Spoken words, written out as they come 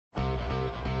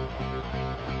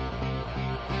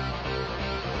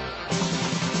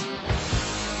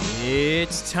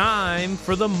It's time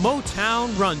for the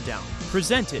Motown Rundown,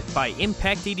 presented by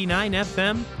Impact 89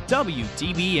 FM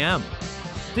WDBM.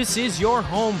 This is your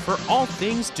home for all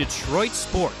things Detroit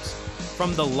sports,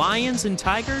 from the Lions and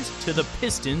Tigers to the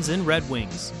Pistons and Red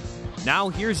Wings. Now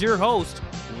here's your host,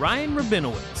 Ryan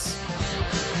Rabinowitz.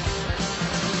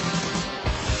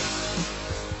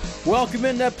 Welcome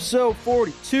into episode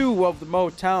 42 of the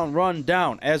Motown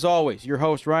Rundown. As always, your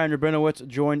host, Ryan Rabinowitz,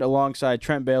 joined alongside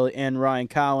Trent Bailey and Ryan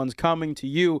Collins, coming to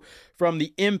you from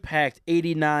the Impact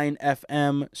 89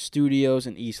 FM studios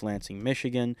in East Lansing,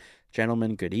 Michigan.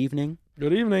 Gentlemen, good evening.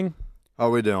 Good evening. How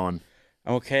we doing?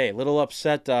 Okay, a little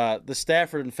upset. The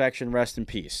Stafford infection, rest in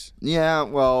peace. Yeah,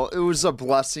 well, it was a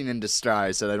blessing in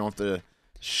disguise that I don't have to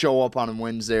show up on a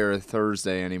Wednesday or a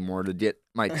Thursday anymore to get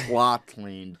my clock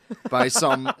cleaned by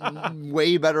some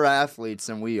way better athletes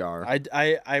than we are.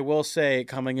 I will say,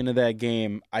 coming into that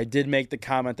game, I did make the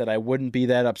comment that I wouldn't be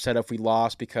that upset if we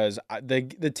lost because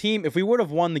the team, if we would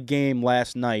have won the game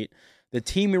last night, the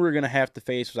team we were going to have to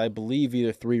face was, I believe,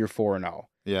 either 3 or 4-0.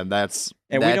 Yeah, that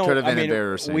And could have been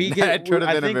embarrassing.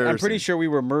 I'm pretty sure we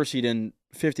were mercied in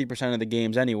 50% of the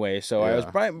games anyway, so I was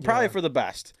probably for the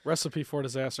best. Recipe for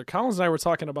disaster. Collins and I were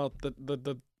talking about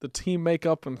the team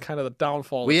makeup and kind of the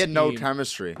downfall. We of had the no team.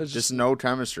 chemistry. There's Just no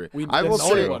chemistry. I will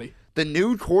say, the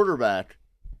new quarterback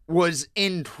was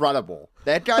incredible.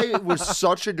 That guy was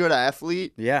such a good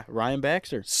athlete. Yeah, Ryan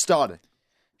Baxter. Stud.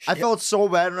 I felt so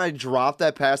bad when I dropped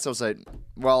that pass. I was like,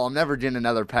 well, I'm never getting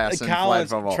another pass in flag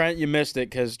football. Trent, you missed it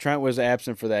because Trent was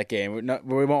absent for that game.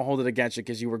 We won't hold it against you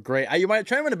because you were great.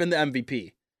 Trent would have been the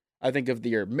MVP, I think, of the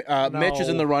year. Mitch is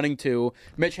in the running, too.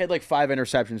 Mitch had like 5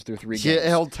 interceptions through 3 games.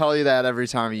 He'll tell you that every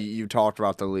time you talked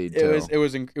about the lead, too. It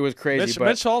was crazy.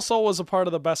 Mitch also was a part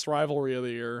of the best rivalry of the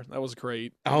year. That was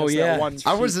great. Oh, yeah.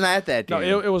 I wasn't at that game.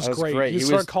 No, it was That was great. great. You He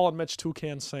started was- calling Mitch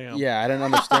Toucan Sam. Yeah, I didn't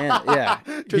understand. Yeah.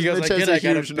 He goes, Mitch I has get a I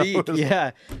got huge a beak. nose.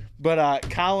 Yeah. But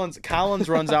Collins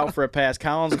runs out for a pass.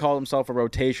 Collins called himself a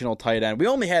rotational tight end. We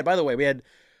only had, by the way,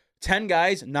 10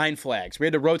 guys, 9 flags. We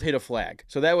had to rotate a flag.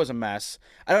 So that was a mess.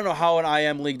 I don't know how an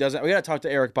IM league does it. We got to talk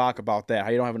to Eric Bach about that, how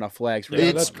you don't have enough flags for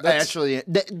that. It's actually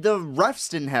the refs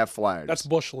didn't have flags. That's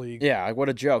Bush League. Yeah, what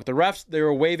a joke. The refs, they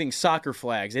were waving soccer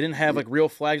flags. They didn't have like real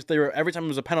flags. Every time it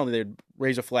was a penalty, they'd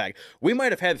raise a flag. We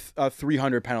might have had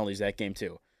 300 penalties that game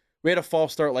too. We had a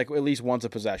false start like at least once a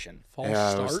possession. False It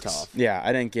starts. was tough. Yeah,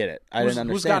 I didn't get it. I didn't understand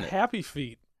Who's got it. happy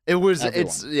feet? It was. Everyone.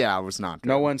 It was not good.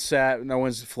 No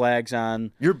one's flags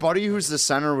on. Your buddy, who's the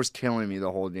center, was killing me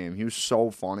the whole game. He was so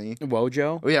funny.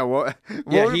 Wojo. Oh, yeah. Well,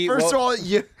 Yeah, first of all,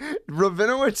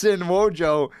 Rabinowitz and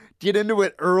Wojo get into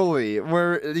it early,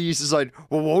 where he's just like,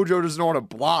 "Well, Wojo doesn't know how to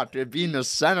block it being the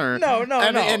center." No,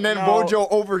 and then no. Wojo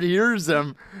overhears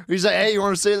him. He's like, "Hey, you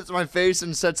want to say that to my face?"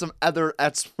 and said some other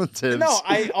expletives. No,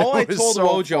 all I It was told so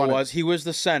Wojo funny. was he was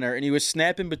the center and he was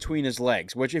snapping between his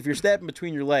legs. Which, if you're snapping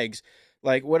between your legs,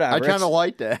 like whatever, I kind of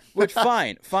like that. which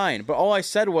fine. But all I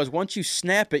said was once you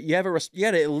snap it, you got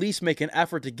to at least make an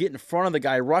effort to get in front of the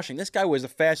guy rushing. This guy was the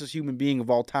fastest human being of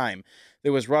all time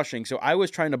that was rushing. So I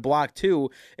was trying to block too,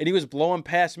 and he was blowing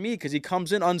past me because he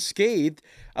comes in unscathed.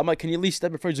 I'm like, can you at least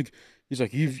step in front? He's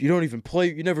like, you don't even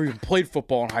play. You never even played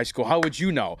football in high school. How would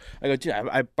you know? I go, dude,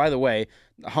 I by the way,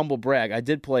 humble brag, I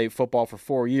did play football for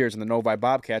 4 years in the Novi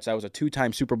Bobcats. I was a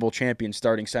 2-time Super Bowl champion,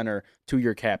 starting center,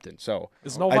 2-year captain. So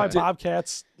Is Novi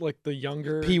Bobcats like the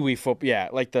younger? Pee Wee football, yeah,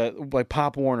 like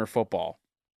Pop Warner football.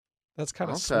 That's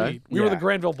kind of Okay. sweet. We were Yeah. the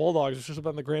Granville Bulldogs. We should have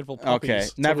been the Granville Puppies. Okay,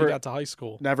 till never- we got to high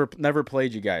school. Never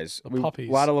played you guys. The Puppies.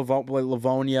 A lot of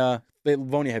Livonia.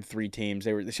 Livonia had 3 teams.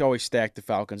 They always stacked the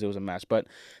Falcons. It was a mess. But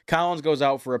Collins goes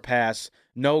out for a pass.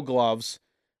 No gloves.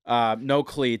 No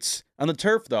cleats on the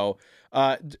turf though.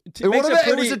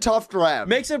 It was a tough grab.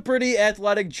 Makes a pretty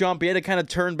athletic jump. He had to kind of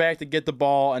turn back to get the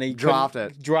ball, and he Dropped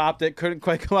it. Couldn't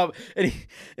quite come up, and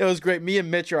it was great. Me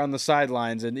and Mitch are on the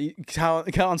sidelines, and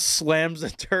Collins slams the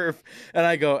turf, and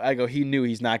I go. He knew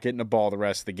he's not getting the ball the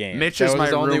rest of the game. Mitch That is was my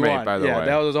his only roommate, one. by the way.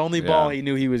 That was his only ball Yeah. he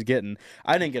knew he was getting.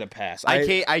 I didn't get a pass.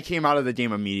 I came out of the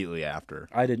game immediately after.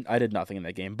 I did nothing in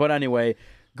that game. But anyway,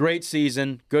 great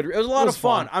season. Good. It was a lot of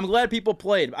fun. fun. I'm glad people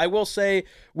played. I will say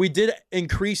we did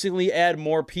increasingly add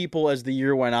more people as the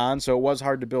year went on, so it was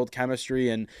hard to build chemistry,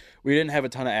 and we didn't have a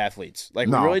ton of athletes. Like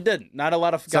we No. really didn't. Not a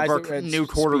lot of guys. Except that our had new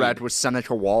quarterback speed. was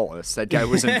Seneca Wallace. That guy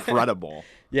was incredible.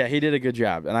 Yeah, he did a good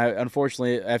job. And I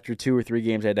unfortunately after 2 or 3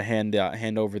 games I had to hand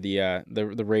over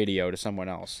the radio to someone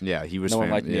else. Yeah, he was. No one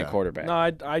liked me yeah. a quarterback.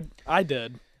 No, I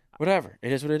did. Whatever.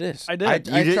 It is what it is. I did.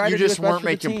 You tried to do just what's best weren't for the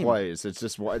making team. plays. It's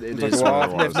just what it Like, is. well, what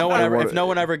it was. if no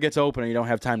one ever gets open and you don't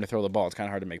have time to throw the ball, it's kind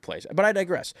of hard to make plays. But I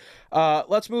digress.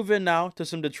 Let's move in now to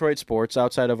some Detroit sports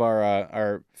outside of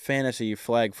our fantasy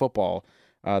flag football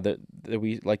that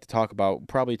we like to talk about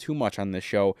probably too much on this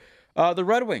show. The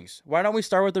Red Wings. Why don't we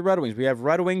start with the Red Wings? We have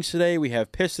Red Wings today. We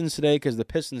have Pistons today because the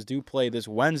Pistons do play this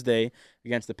Wednesday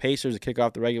against the Pacers to kick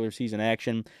off the regular season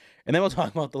action. And then we'll talk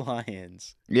about the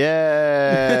Lions.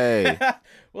 Yay!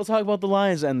 We'll talk about the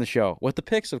Lions and the show with the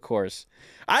picks, of course.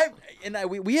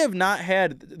 We have not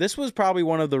had. This was probably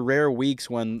one of the rare weeks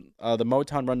when the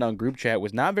Motown Rundown group chat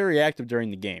was not very active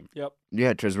during the game. Yep.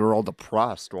 Yeah, because we're all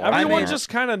depressed. Everyone just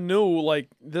kind of knew, like,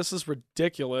 this is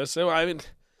ridiculous. I mean,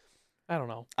 I don't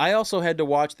know. I also had to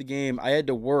watch the game. I had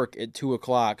to work at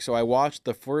 2:00, so I watched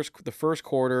the first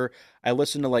quarter. I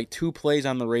listened to like 2 plays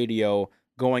on the radio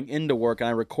going into work, and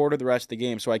I recorded the rest of the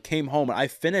game. So I came home and I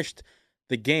finished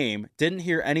the game. Didn't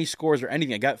hear any scores or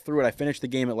anything. I got through it. I finished the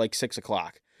game at like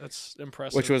 6:00. That's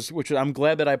impressive. Which was I'm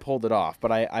glad that I pulled it off,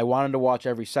 but I wanted to watch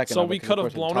every second. So of it we 'cause, could of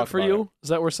have course, blown it for you? Is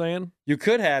that what we're saying? You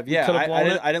could have, yeah. could have blown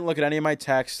it? I didn't look at any of my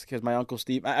texts because my Uncle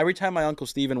Steve. Every time my Uncle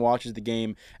Steven watches the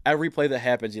game, every play that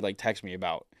happens, he like texts me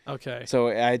about. Okay. So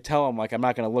I tell him like I'm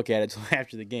not going to look at it until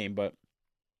after the game. But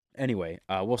anyway,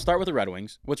 we'll start with the Red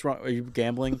Wings. What's wrong? Are you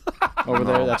gambling over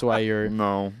there? That's why you're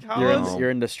Collins, you're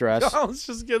in distress. Collins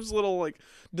just gives little like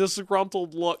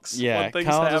disgruntled looks Yeah, when things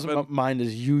Collins' happen. mind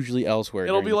is usually elsewhere.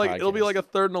 It'll be during the like podcast. a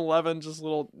 3rd and 11, just a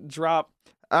little drop.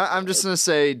 I'm just gonna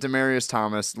say Demarius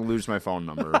Thomas, lose my phone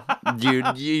number.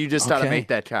 you just gotta Okay. make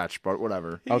that catch, but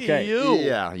whatever. Okay. You.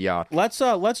 Yeah.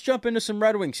 Let's jump into some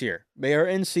Red Wings here. They are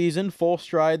in season, full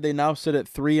stride. They now sit at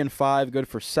 3-5, good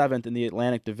for 7th in the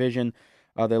Atlantic Division.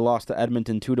 They lost to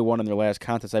Edmonton 2-1 in their last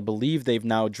contest. I believe they've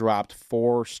now dropped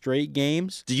 4 straight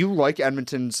games. Do you like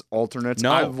Edmonton's alternates?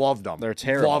 No. I loved them. They're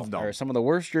terrible. Loved them. They're some of the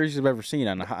worst jerseys I've ever seen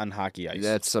on hockey ice.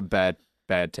 That's a bad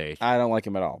take. I don't like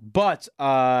them at all. But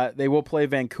they will play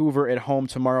Vancouver at home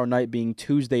tomorrow night, being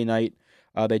Tuesday night.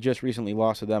 They just recently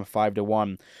lost to them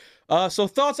 5-1. So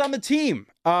thoughts on the team?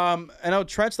 I know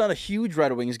Trent's not a huge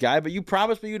Red Wings guy, but you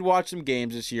promised me you'd watch some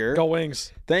games this year. Go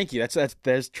Wings. Thank you.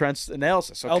 There's Trent's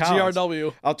analysis. So Collins,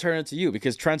 LGRW. I'll turn it to you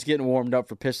because Trent's getting warmed up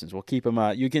for Pistons. We'll keep him.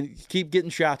 You can keep getting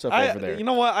shots up over there. You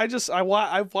know what?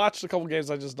 I've watched a couple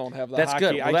games. I just don't have the That's hockey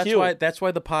good. Well, IQ. that's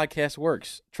why the podcast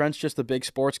works. Trent's just a big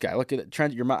sports guy. Look at it,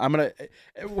 Trent. I'm gonna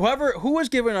who was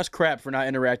giving us crap for not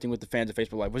interacting with the fans of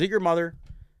Facebook Live. Was it your mother?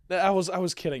 I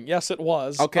was kidding. Yes, it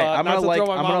was. Okay, I'm not gonna to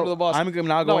throw my mom under the bus. I'm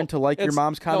now going to like your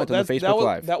mom's comment on the Facebook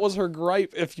Live. That was her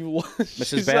gripe. If you,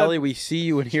 Mrs. Bailey, we see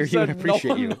you and hear you and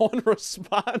appreciate you. No one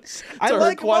responds to I her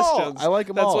like 'em all. questions. I like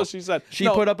them all. That's what she said. She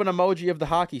put up an emoji of the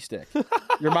hockey stick.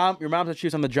 Your mom said she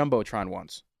was on the Jumbotron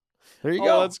once. There you Oh,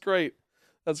 go. that's great.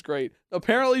 That's great.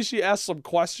 Apparently, she asked some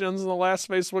questions in the last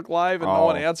Facebook Live, and no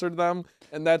one answered them.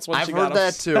 And that's when I've she heard got that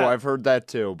upset. too. I've heard that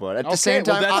too. But at the Okay, same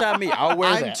well, time, that's on me. I'll wear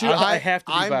I'm that. Too, I have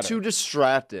to be I'm better. too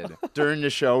distracted during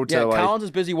the show to Yeah, like. Collins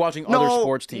is busy watching No, other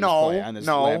sports teams play on his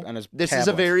lab, on his This is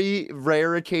a tablet. very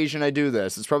rare occasion I do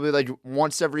this. It's probably like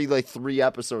once every like 3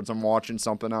 episodes I'm watching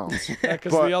something else.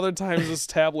 Because But- the other times this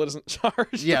tablet isn't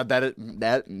charged. Yeah,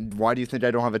 that. Why do you think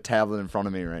I don't have a tablet in front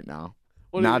of me right now?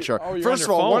 What Not you- sure. oh, you're First on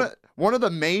of your all, phone. one of the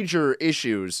major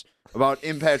issues about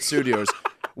Impact Studios,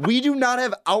 we do not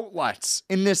have outlets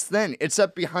in this thing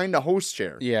except behind the host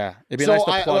chair. Yeah, it'd be So nice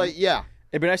to plug. yeah.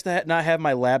 It'd be nice to not have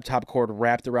my laptop cord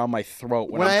wrapped around my throat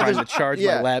when I I'm have trying to charge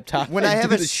yeah, my laptop. when I and have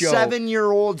do a the show.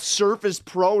 7-year-old Surface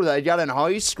Pro that I got in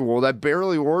high school that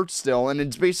barely works still, and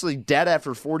it's basically dead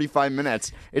after 45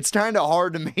 minutes. It's kind of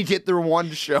hard to make it through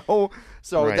one show,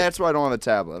 so Right. that's why I don't have a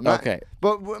tablet. Okay.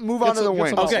 But move on to the get wings.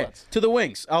 some Okay, outlets. to the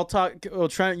Wings. I'll talk. Well,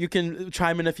 Trent, you can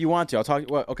chime in if you want to. I'll talk.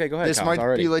 Well, okay, go ahead. This Collins, might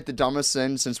already. be like the dumbest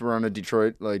thing since we're on a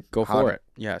Detroit. Like, Go for it.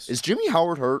 Yes. Is Jimmy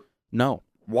Howard hurt? No.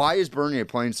 Why is Bernier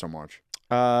playing so much?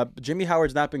 Jimmy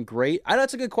Howard's not been great.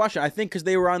 That's a good question. I think because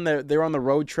they were on the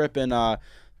road trip in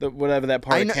whatever that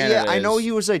part I of know, Canada I know is.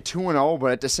 he was like 2-0,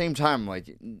 but at the same time, like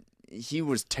he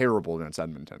was terrible against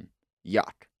Edmonton.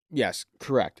 Yuck. Yes,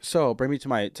 correct. So bring me to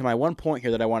my one point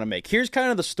here that I want to make. Here's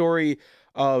kind of the story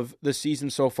of the season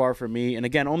so far for me. And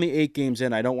again, only 8 games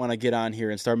in. I don't want to get on here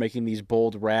and start making these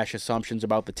bold, rash assumptions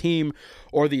about the team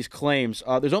or these claims.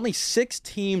 There's only 6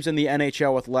 teams in the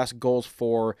NHL with less goals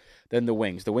for than the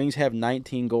Wings. The Wings have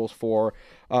 19 goals for.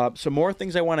 Some more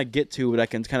things I want to get to, but I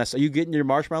can kind of. Are you getting your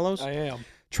marshmallows? I am.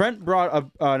 Trent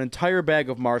brought an entire bag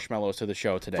of marshmallows to the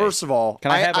show today. First of all,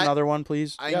 can I have another one,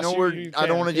 please? I Yes, know you I don't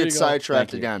can. want to Here get you go.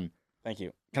 sidetracked Thank you. again. Thank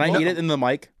you. Can I eat it in the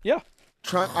mic? Yeah.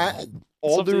 Trent, It's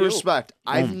all up to due you. respect,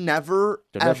 I've never,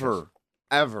 Delicious.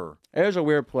 ever. It is a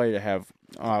weird play to have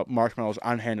marshmallows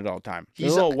on hand at all the time. They're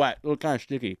He's a little wet, a little kind of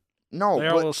sticky. No, They are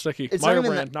a but little sticky. it's Meyer not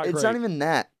even brand, that. not It's great. not even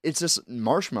that. It's just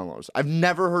marshmallows. I've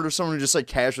never heard of someone who just like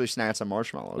casually snacks on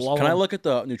marshmallows. Love Can I them. look at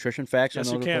the nutrition facts? Yes,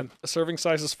 on you those? can. A serving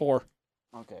size is 4.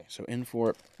 Okay, so in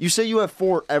for You say you have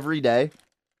 4 every day?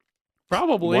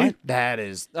 Probably. What? That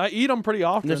is. I eat them pretty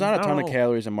often. There's not a I ton don't of know.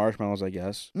 calories in marshmallows, I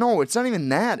guess. No, it's not even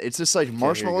that. It's just like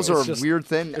marshmallows go. are It's a just- weird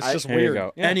thing. It's just Here you weird.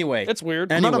 go. Yeah. Anyway. It's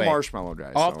weird. I'm not a Anyway, marshmallow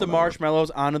guy. off so the whatever.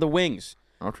 marshmallows, onto the wings.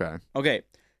 Okay. Okay,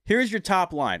 here's your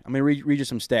top line. I'm going to read you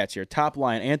some stats here. Top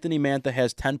line, Anthony Mantha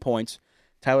has 10 points.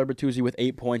 Tyler Bertuzzi with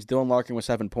 8 points. Dylan Larkin with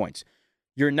 7 points.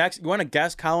 You want to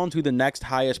guess, Collins, who the next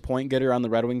highest point getter on the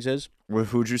Red Wings is?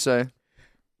 Who'd you say?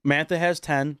 Mantha has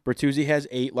 10. Bertuzzi has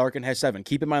 8. Larkin has 7.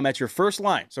 Keep in mind, that's your first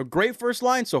line. So great first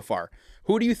line so far.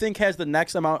 Who do you think has the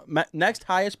next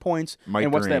highest points, Mike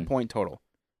and what's Green. that point total?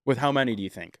 With how many do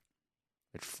you think?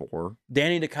 Like 4.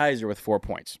 Danny DeKeyser with 4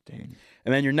 points. Dang.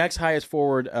 And then your next highest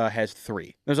forward has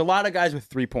 3. There's a lot of guys with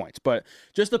 3 points, but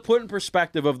just to put in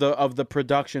perspective of the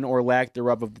production or lack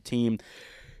thereof of the team,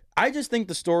 I just think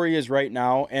the story is right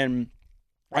now, and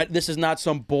this is not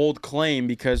some bold claim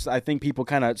because I think people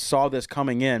kind of saw this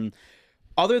coming in.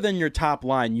 Other than your top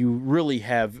line, you really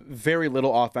have very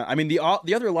little offense. I mean, the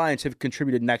other lines have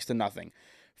contributed next to nothing.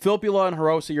 Filppula and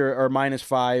Hirose are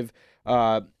 -5.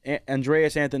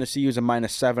 Andreas Anthony is a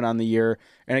 -7 on the year.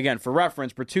 And again, for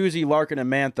reference, Bertuzzi, Larkin,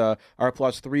 and Mantha are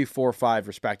 +3, 4, 5,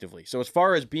 respectively. So as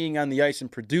far as being on the ice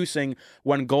and producing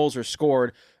when goals are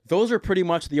scored, those are pretty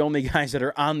much the only guys that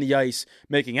are on the ice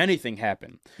making anything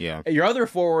happen. Yeah. Your other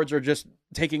forwards are just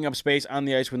taking up space on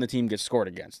the ice when the team gets scored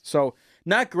against. So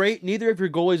not great. Neither of your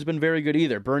goalies have been very good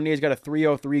either. Bernier's got a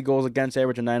 .303 goals against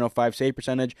average and .905 save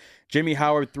percentage. Jimmy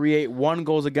Howard, .381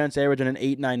 goals against average and an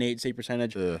 .898 save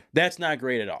percentage. That's not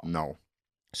great at all. No.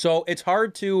 So it's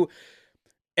hard to,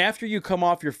 after you come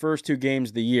off your first 2 games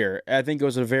of the year, I think it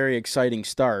was a very exciting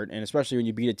start, and especially when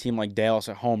you beat a team like Dallas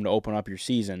at home to open up your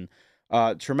season.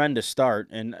 Tremendous start,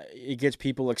 and it gets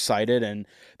people excited, and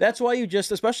that's why you just,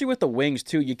 especially with the Wings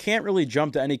too, you can't really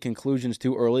jump to any conclusions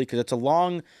too early because it's a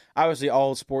long, obviously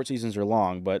all sports seasons are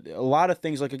long, but a lot of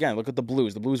things, like again, look at the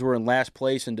Blues. The Blues were in last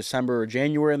place in December or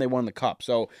January, and they won the Cup.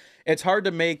 So it's hard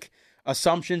to make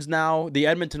assumptions now. The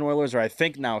Edmonton Oilers are, I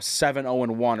think, now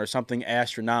 7-0-1 or something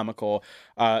astronomical.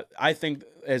 I think,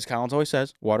 as Collins always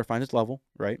says, water finds its level,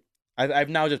 right? I've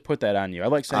now just put that on you. I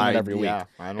like saying it every week.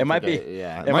 It might be.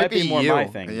 Yeah. It might be more you. my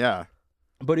thing. Yeah.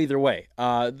 But either way,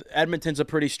 Edmonton's a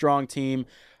pretty strong team.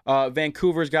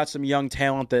 Vancouver's got some young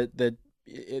talent that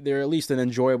they're at least an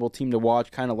enjoyable team to watch,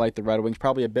 kind of like the Red Wings,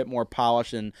 probably a bit more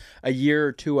polished and a year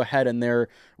or two ahead in their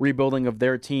rebuilding of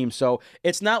their team. So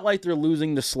it's not like they're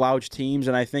losing to slouch teams,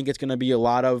 and I think it's going to be a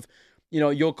lot of,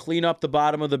 you'll clean up the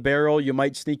bottom of the barrel. You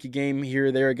might sneak a game here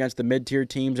or there against the mid-tier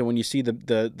teams, and when you see the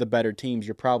better teams,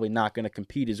 you're probably not going to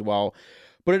compete as well.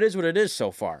 But it is what it is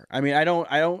so far. I mean, I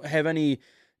don't have any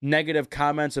negative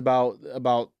comments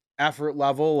about effort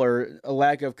level or a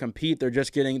lack of compete. They're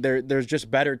just there's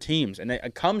just better teams, and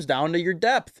it comes down to your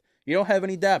depth. You don't have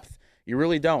any depth. You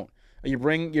really don't. You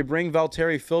bring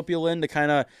Valtteri Filppula in to kind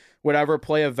of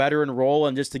play a veteran role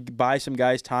and just to buy some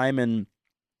guys time and.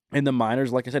 In the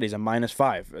minors, like I said, he's a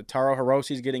 -5. Taro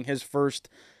Hirosi's getting his first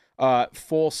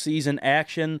full season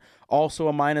action, also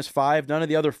a -5. None of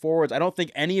the other forwards, I don't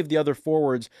think any of the other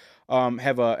forwards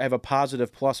have a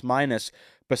positive plus-minus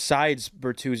besides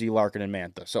Bertuzzi, Larkin, and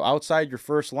Mantha. So outside your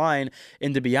first line,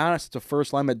 and to be honest, it's a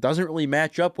first line that doesn't really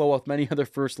match up well with many other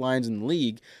first lines in the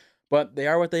league, but they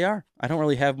are what they are. I don't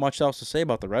really have much else to say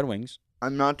about the Red Wings.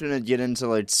 I'm not gonna get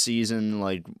into season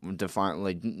define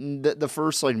the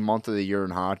first month of the year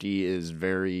in hockey is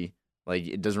very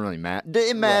it doesn't really matter.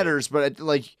 It matters, but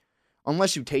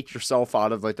unless you take yourself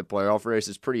out of the playoff race,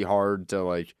 it's pretty hard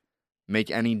to make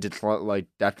any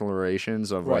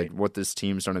declarations of what this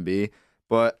team's gonna be.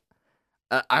 But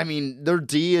I mean, their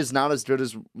D is not as good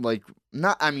as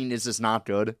it's just not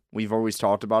good. We've always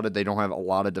talked about it. They don't have a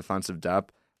lot of defensive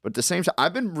depth, but at the same time,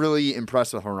 I've been really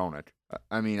impressed with Hronek.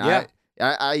 I mean, yeah.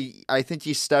 I think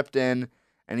he stepped in,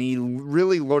 and he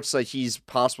really looks like he's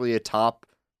possibly a top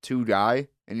 2 guy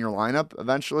in your lineup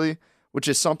eventually, which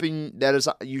is something that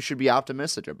you should be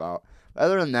optimistic about.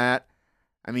 Other than that,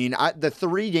 I mean, the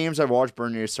 3 games I watched,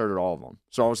 Bernier started all of them.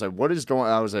 So I was like, what is going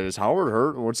on? I was like, is Howard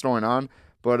hurt? What's going on?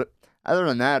 But other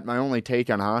than that, my only take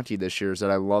on hockey this year is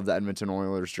that I love the Edmonton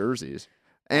Oilers jerseys.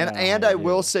 And I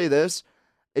will say this.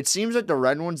 It seems like the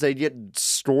Red Ones, they get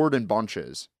stored in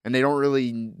bunches, and they don't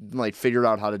really figure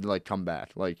out how to come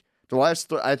back. The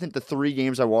last, I think the 3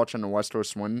 games I watched on the West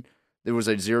Coast Swing, it was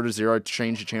 0-0. I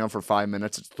changed the channel for 5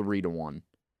 minutes. It's 3-1.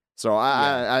 So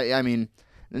I mean,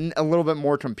 a little bit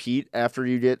more compete after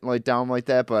you get down like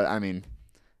that, but I mean,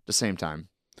 at the same time,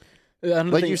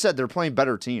 you said, they're playing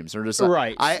better teams. They're just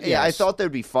right. I thought they'd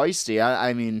be feisty.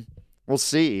 I mean, we'll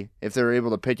see if they're able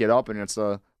to pick it up, and it's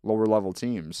a lower level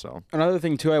teams. So another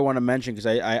thing too I want to mention, because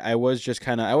I always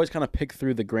kind of pick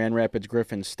through the Grand Rapids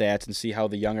Griffins stats and see how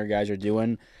the younger guys are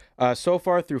doing. So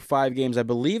far through 5 games, I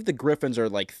believe the Griffins are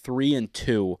like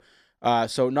 3-2.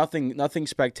 So nothing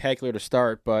spectacular to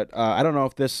start, but I don't know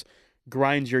if this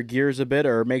grinds your gears a bit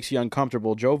or makes you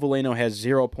uncomfortable. Joe Veleno has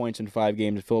 0 points in 5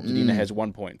 games, and Philip Zadina has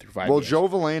 1 point through 5 games. Well, Joe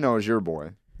Veleno is your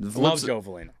boy. Love Joe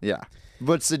Veleno. Yeah.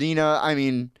 But Zadina, I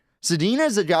mean,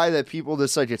 Zadina's a guy that people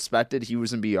just like expected he was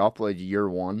going to be up like year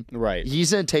 1. Right.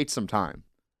 He's going to take some time.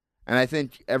 And I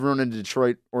think everyone in the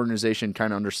Detroit organization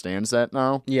kind of understands that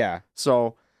now. Yeah.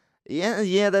 So,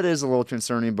 yeah, that is a little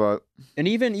concerning, but and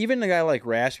even a guy like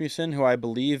Rasmussen, who I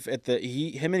believe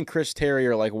him and Chris Terry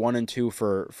are like 1 and 2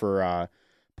 for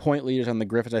point leaders on the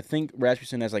Griffins. I think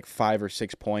Rasmussen has like 5 or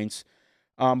 6 points.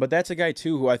 But that's a guy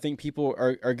too who I think people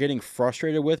are getting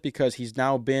frustrated with, because he's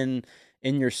now been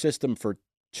in your system for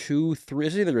 2, 3.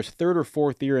 It's either his 3rd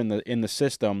or 4th year in the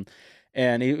system,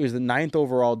 and he was the 9th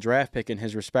overall draft pick in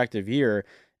his respective year.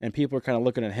 And people are kind of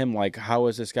looking at him like, how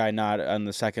is this guy not on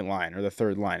the 2nd line or the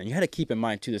 3rd line? And you had to keep in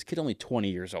mind too, this kid's only 20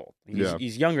 years old.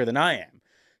 He's younger than I am,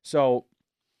 so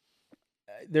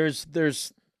there's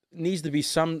needs to be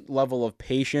some level of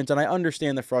patience. And I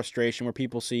understand the frustration where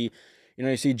people see.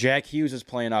 You see Jack Hughes is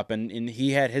playing up, and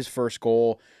he had his first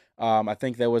goal. I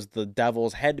think that was the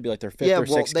Devils. Had to be like their 5th or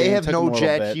 6th game. They have no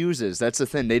Jack Hugheses. That's the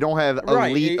thing. They don't have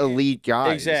elite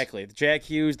guys. Exactly. Jack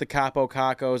Hughes, the Capo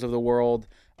Cacos of the world,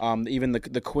 even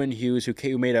the Quinn Hughes,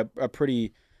 who made a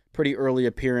pretty early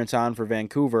appearance on for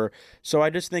Vancouver. So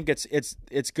I just think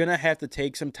it's gonna have to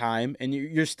take some time, and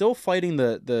you're still fighting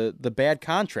the bad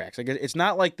contracts. Like, it's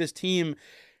not like this team,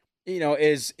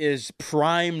 is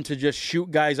primed to just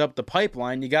shoot guys up the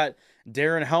pipeline. You got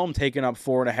Darren Helm taking up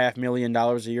 $4.5 million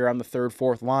a year on the 3rd,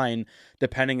 4th line,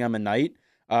 depending on the night.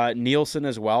 Nielsen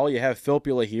as well. You have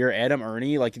Filppula here, Adam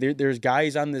Ernie. Like, there's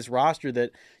guys on this roster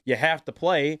that you have to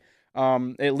play.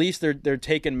 At least they're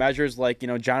taking measures like,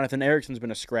 Jonathan Ericsson's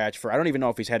been a scratch for, I don't even know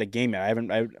if he's had a game yet.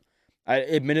 I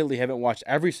admittedly haven't watched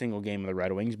every single game of the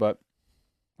Red Wings, but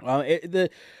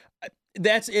it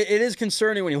is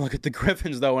concerning when you look at the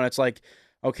Griffins, though, and it's like,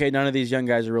 okay, none of these young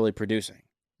guys are really producing.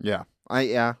 Yeah.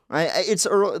 It's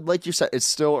early, like you said, it's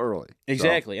still early.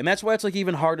 Exactly. So. And that's why it's like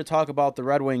even hard to talk about the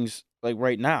Red Wings like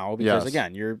right now, because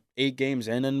again, you're 8 games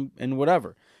in and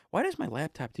whatever. Why does my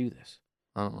laptop do this?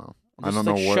 I don't know.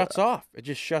 It shuts off. It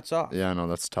just shuts off. Yeah, I know,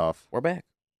 that's tough. We're back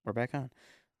on.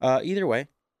 Either way,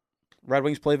 Red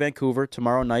Wings play Vancouver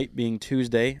tomorrow night, being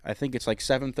Tuesday. I think it's like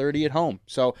 7:30 at home.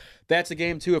 So that's a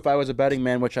game too. If I was a betting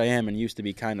man, which I am and used to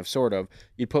be kind of sort of,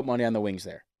 you'd put money on the Wings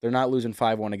there. They're not losing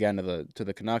 5-1 again to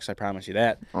the Canucks. I promise you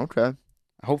that. Okay.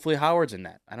 Hopefully Howard's in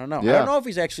that. I don't know. Yeah. I don't know if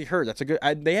he's actually hurt. That's a good.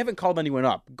 They haven't called anyone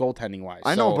up goaltending wise.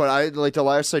 I know, but I like the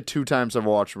last 2 times I've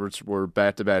watched were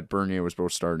back-to-back. Bernier was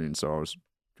both starting, so I was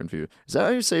confused. Is that how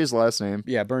you say his last name?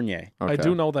 Yeah, Bernier. Okay. I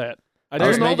do know that. I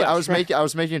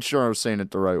was making sure I was saying it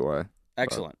the right way.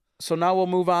 Excellent. So now we'll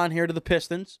move on here to the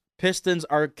Pistons. Pistons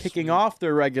are kicking off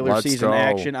their regular season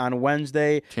action on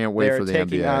Wednesday. Can't wait for the NBA. They're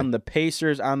taking on the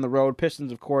Pacers on the road.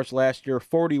 Pistons, of course, last year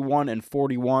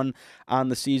 41-41 on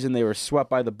the season. They were swept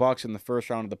by the Bucks in the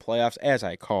first round of the playoffs, as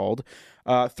I called.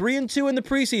 3-2 in the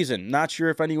preseason. Not sure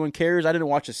if anyone cares. I didn't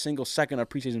watch a single second of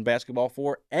preseason basketball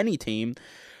for any team.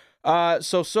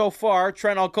 So far,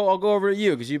 Trent, I'll go over to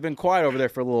you because you've been quiet over there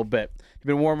for a little bit. You've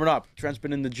been warming up. Trent's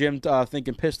been in the gym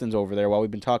thinking Pistons over there while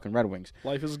we've been talking Red Wings.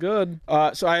 Life is good.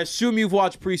 So I assume you've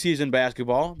watched preseason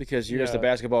basketball because you're just a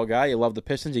basketball guy. You love the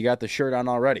Pistons. You got the shirt on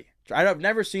already. I've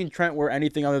never seen Trent wear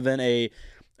anything other than a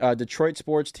Detroit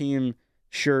sports team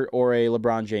shirt or a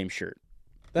LeBron James shirt.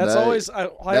 That's always.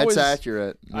 That's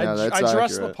accurate. Yeah, I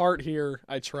dress the part here.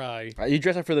 I try. You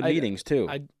dress up for the meetings too.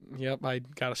 I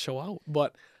gotta show out,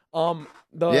 but.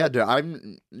 Dude,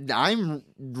 I'm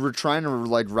trying to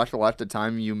recollect the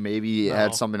time you maybe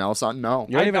had something else on. No,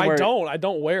 I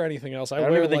don't wear anything else. I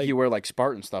don't even think you wear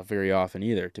Spartan stuff very often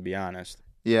either, to be honest.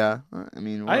 Yeah, I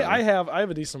mean, I have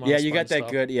a decent amount. Yeah, of you got that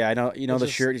stuff. good. Yeah, I know. You know the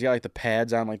shirt. He's got the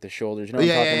pads on the shoulders. You know what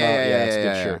I'm talking about? Yeah, it's a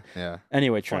good shirt. Yeah.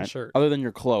 Anyway, Trent. Other than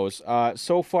your clothes,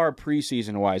 so far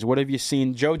preseason wise, what have you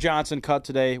seen? Joe Johnson cut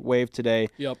today, waived today.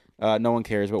 Yep. No one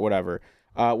cares, but whatever.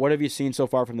 What have you seen so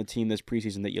far from the team this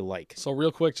preseason that you like? So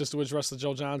real quick, just to address the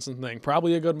Joe Johnson thing,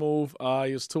 probably a good move.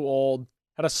 He was too old.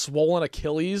 Had a swollen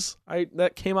Achilles.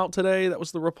 That came out today. That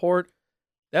was the report.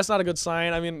 That's not a good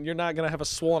sign. I mean, you're not going to have a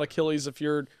swollen Achilles if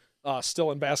you're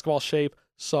still in basketball shape.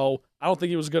 So I don't think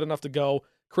he was good enough to go.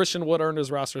 Christian Wood earned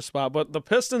his roster spot. But the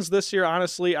Pistons this year,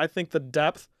 honestly, I think the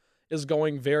depth is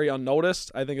going very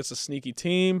unnoticed. I think it's a sneaky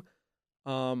team.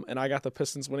 And I got the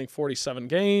Pistons winning 47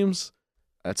 games.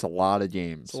 That's a lot of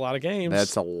games. It's a lot of games.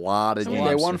 That's a lot of I mean, games.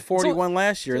 they won 41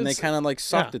 last year, and they it's- kind of like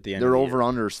sucked yeah. at the end. Their of the year.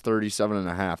 over-under is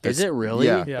 37.5. Is it really?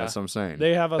 Yeah, Yeah. that's what I'm saying.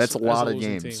 They have us. That's a as lot of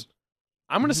losing games. team.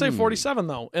 I'm going to say 47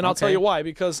 though, and I'll tell Okay. you why.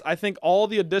 Because I think all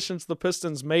the additions the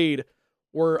Pistons made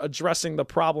were addressing the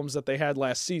problems that they had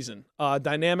last season.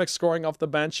 Dynamic scoring off the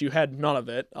bench, you had none of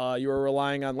it. You were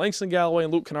relying on Langston Galloway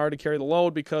and Luke Kennard to carry the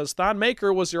load because Thon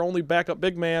Maker was your only backup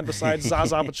big man besides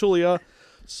Zaza Pachulia.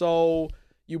 So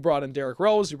you brought in Derrick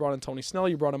Rose, you brought in Tony Snell,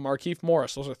 you brought in Markieff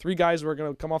Morris. Those are three guys who are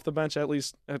going to come off the bench at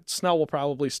least. Snell will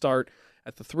probably start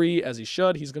at the 3 as he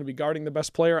should. He's going to be guarding the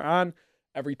best player on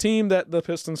every team that the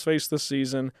Pistons face this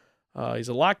season. He's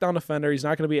a lockdown defender. He's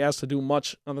not going to be asked to do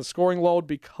much on the scoring load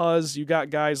because you got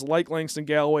guys like Langston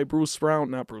Galloway, Luke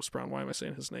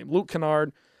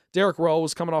Kennard, Derrick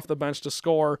Rose coming off the bench to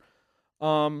score.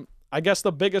 I guess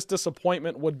the biggest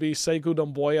disappointment would be Sekou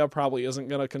Doumbouya probably isn't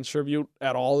going to contribute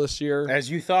at all this year. As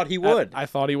you thought he would. I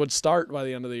thought he would start by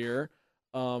the end of the year.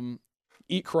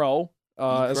 Eat crow,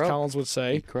 as crow. Collins would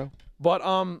say. Crow. But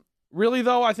really,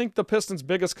 though, I think the Pistons'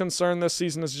 biggest concern this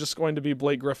season is just going to be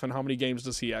Blake Griffin. How many games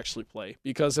does he actually play?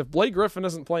 Because if Blake Griffin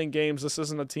isn't playing games, this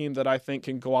isn't a team that I think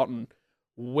can go out and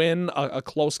win a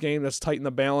close game that's tight in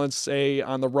the balance, say,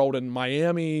 on the road in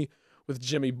Miami with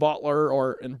Jimmy Butler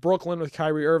or in Brooklyn with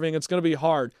Kyrie Irving. It's going to be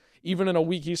hard, even in a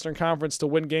weak Eastern Conference, to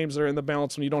win games that are in the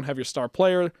balance when you don't have your star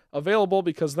player available,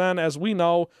 because then, as we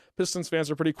know, Pistons fans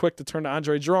are pretty quick to turn to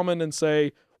Andre Drummond and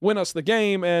say, win us the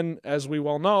game, and as we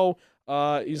well know,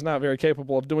 he's not very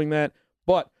capable of doing that.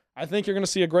 But I think you're going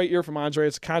to see a great year from Andre.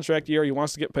 It's a contract year. He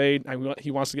wants to get paid.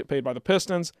 He wants to get paid by the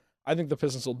Pistons. I think the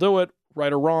Pistons will do it,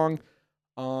 right or wrong.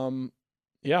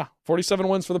 47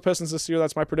 wins for the Pistons this year.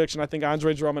 That's my prediction. I think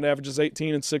Andre Drummond averages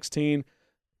 18 and 16.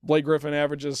 Blake Griffin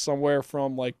averages somewhere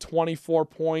from like 24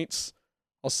 points.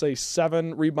 I'll say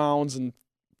 7 rebounds and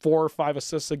 4 or 5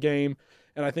 assists a game.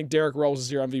 And I think Derrick Rose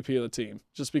is your MVP of the team.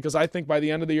 Just because I think by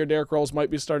the end of the year, Derrick Rose might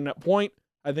be starting at point.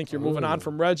 I think you're moving on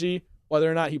from Reggie, whether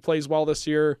or not he plays well this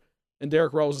year. And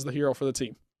Derrick Rose is the hero for the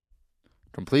team.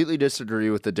 Completely disagree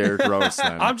with the Derrick Rose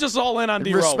thing. I'm just all in on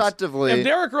D Rose. Respectively, If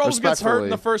Derrick Rose gets hurt in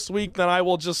the respectfully, first week, then I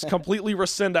will just completely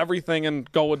rescind everything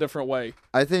and go a different way.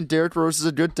 I think Derrick Rose is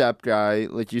a good depth guy,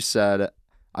 like you said.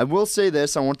 I will say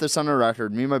this. I want this on the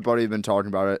record. Me and my buddy have been talking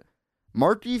about it.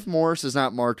 Markieff Morris is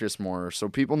not Marcus Morris, so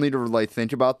people need to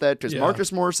think about that, because Yeah.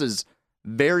 Marcus Morris is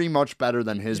very much better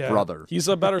than his Yeah. brother. He's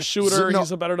a better shooter. No.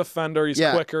 He's a better defender. He's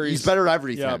quicker. He's better at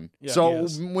everything. Yeah, so he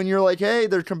is. when you're like, hey,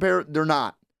 they're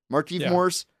not. Markieff Yeah.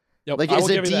 Morris, Yep, like I will is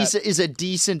a give you that.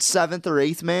 decent 7th or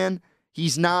 8th man.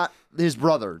 He's not his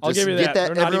brother. I'll Just give you get that.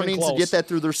 They're not Everyone even needs to close. get that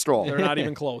through their stall. They're not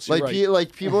even close. You're Like,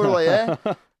 right. people are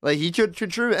like, like he could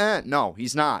contribute. No,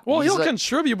 he's not. Well, he's he'll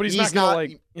contribute, but he's not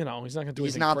going to he's not going to do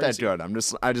He's anything not crazy. that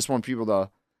good. I just want people to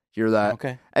hear that.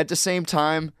 Okay. At the same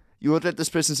time, you look at this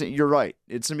Pistons. You're right.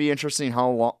 It's gonna be interesting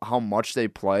how much they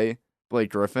play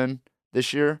Blake Griffin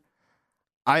this year.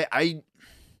 I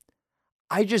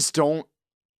just don't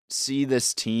see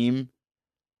this team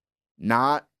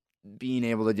not being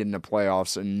able to get into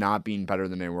playoffs and not being better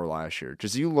than they were last year.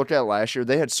 Because you look at last year,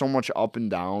 they had so much up and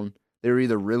down. They were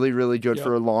either really, really good Yep.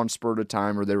 for a long spurt of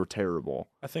time, or they were terrible.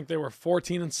 I think they were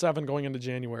 14-7 going into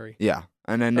January. Yeah,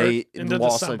 and then Or they into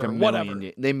lost December, like a whatever.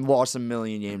 million. They lost a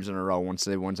million games in a row once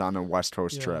they went on a West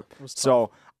Coast Yeah, trip. it was tough.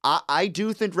 So I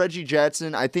do think Reggie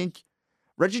Jackson. I think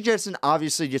Reggie Jackson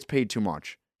obviously gets paid too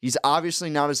much. He's obviously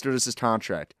not as good as his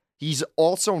contract. He's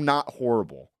also not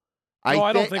horrible. No,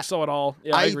 I don't think so at all.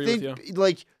 Yeah, I agree with you.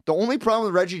 Like the only problem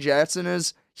with Reggie Jackson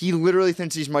is he literally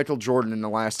thinks he's Michael Jordan in the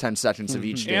last 10 seconds of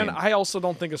each game. And I also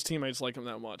don't think his teammates like him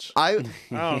that much. I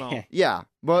I don't know. yeah,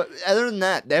 but other than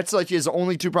that, that's like his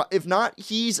only two problems. If not,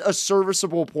 he's a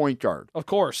serviceable point guard. Of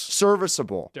course.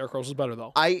 Serviceable. Derrick Rose is better,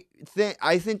 though. I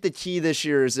think the key this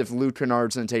year is if Luke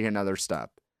Kennard's going to take another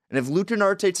step. And if Luke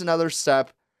Kennard takes another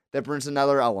step, that brings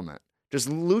another element. Just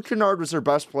Luke Kennard was their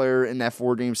best player in that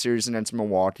 4-game series against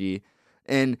Milwaukee.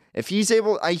 And if he's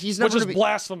able, he's never Which is gonna be,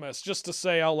 blasphemous, just to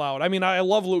say out loud. I mean, I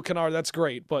love Luke Kennard. That's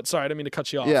great. But sorry, I didn't mean to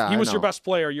cut you off. Yeah, he I was your know. best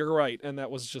player. You're right. And that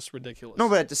was just ridiculous. No,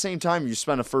 but at the same time, you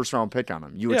spent a first-round pick on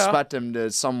him. You Yeah. expect him to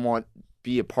somewhat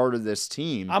be a part of this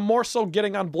team. I'm more so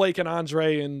getting on Blake and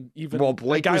Andre and even Well, a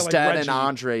Blake guy was like dead Reggie. and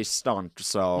Andre stunk,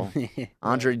 so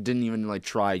Andre didn't even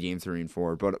try game 3 and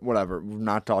 4. But whatever, we're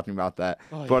not talking about that.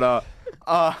 Oh, But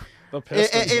The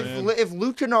Pistons, man. if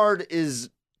Luke Kennard is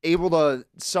able to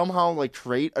somehow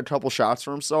create a couple shots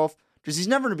for himself, because he's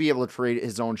never going to be able to create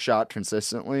his own shot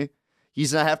consistently.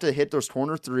 He's going to have to hit those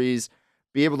corner threes,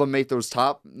 be able to make those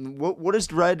top. What does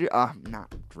Dredd?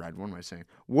 Not Dredd. What am I saying?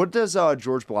 What does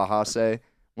George Blaha say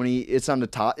when it's on the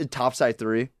top side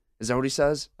 3? Is that what he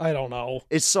says? I don't know.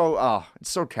 It's so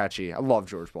catchy. I love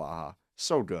George Blaha.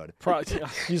 So good.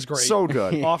 He's great. So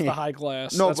good. Off the high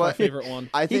glass. No, That's my but- favorite one.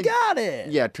 I He think got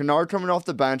it. Yeah, Tenard coming off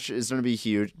the bench is going to be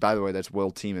huge. By the way, that's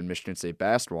Will Teeman, Michigan State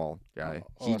basketball guy.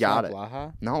 He it's got not it.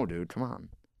 Blaha? No, dude, come on.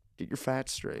 Get your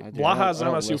facts straight. I do. Blaha's I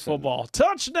don't MSU listen. football.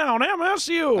 Touchdown,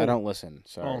 MSU. I don't listen.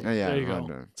 Sorry. Oh, Yeah, there you I go.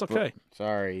 do. It's okay.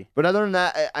 Sorry. But other than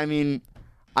that, I mean,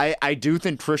 I do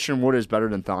think Christian Wood is better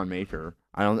than Thon Maker.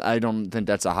 I don't think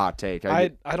that's a hot take. I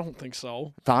don't think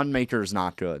so. Thon Maker is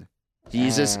not good.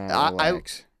 He's just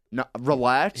Relax. no,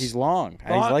 relax. He's long. He's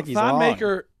Thon long.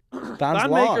 Maker. Thon's Thon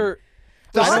long. Maker.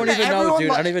 I don't even know, everyone dude.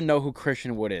 li- I don't even know who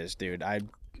Christian Wood is, dude.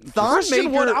 Thon Christian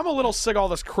Maker, Wood. I'm a little sick of all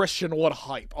this Christian Wood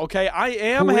hype. Okay, I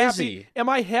am Who happy. is he? Am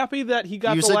I happy that he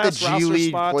got he was the like the last G roster League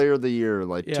spot? Player of the Year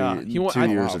like Yeah, two he went-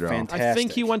 years wow, ago. fantastic. I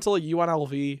think he went to like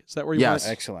UNLV. Is that where he Yes.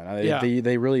 went? Excellent. Yeah.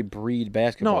 They really breed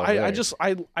basketball. No, I there. just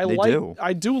I They like do.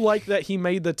 I do like that he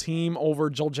made the team over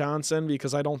Joe Johnson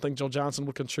because I don't think Joe Johnson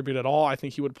would contribute at all. I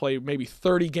think he would play maybe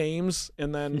 30 games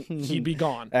and then he'd be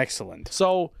gone. Excellent.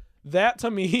 So that to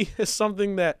me is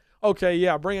something that okay,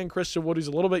 yeah, bring in Christian Wood. He's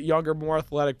a little bit younger, more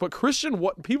athletic, but Christian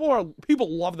Wood, people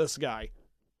love this guy,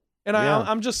 and Yeah.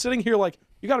 I'm just sitting here like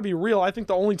you got to be real. I think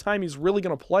the only time he's really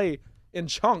going to play in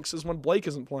chunks is when Blake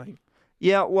isn't playing.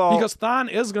 Yeah, well, Because Thon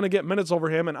is going to get minutes over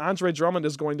him, and Andre Drummond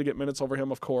is going to get minutes over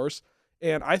him, of course.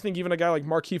 And I think even a guy like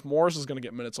Markieff Morris is going to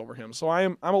get minutes over him. So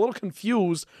I'm a little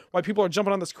confused why people are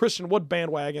jumping on this Christian Wood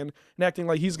bandwagon and acting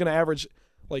like he's going to average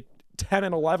like 10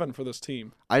 and 11 for this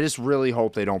team. I just really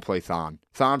hope they don't play Thon.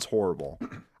 Thon's horrible.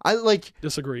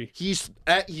 Disagree. He's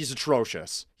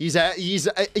atrocious. He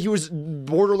was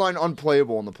borderline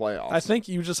unplayable in the playoffs. I think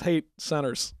you just hate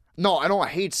centers. No, I don't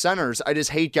hate centers. I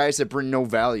just hate guys that bring no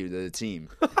value to the team.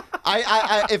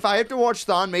 If I have to watch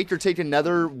Thon Maker take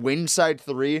another wing side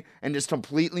three and just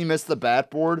completely miss the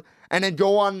backboard, and then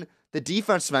go on the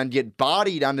defensive end, get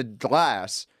bodied on the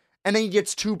glass, and then he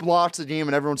gets 2 blocks a game,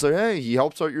 and everyone's like, "Hey, he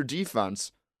helps out your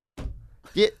defense."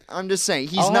 Yeah, I'm just saying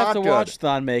he's I'll not have to good. watch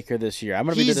Thon Maker this year. I'm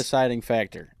going to be the He's- deciding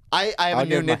factor. I have I'll a new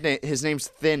give my- nickname. His name's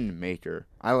Thin Maker.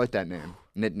 I like that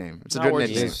nickname. It's a Now good we're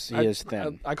nickname. just- He is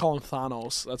thin. I call him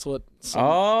Thanos. That's what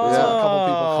Oh, a couple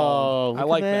people call him. I look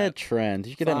like at that. trend.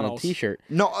 You should get that on a Thanos. T-shirt.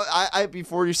 No, I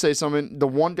before you say something, the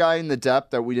one guy in the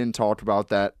depth that we didn't talk about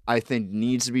that I think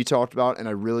needs to be talked about, and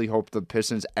I really hope the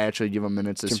Pistons actually give him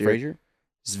minutes this Tim year. Frazier.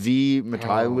 Zvi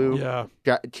Matailu,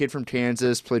 Yeah. kid from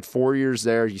Kansas, played 4 years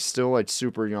there. He's still like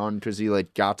super young because he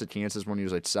like got to Kansas when he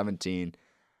was like 17.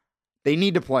 They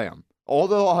need to play him. All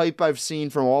the hype I've seen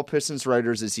from all Pistons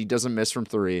writers is he doesn't miss from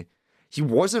 3. He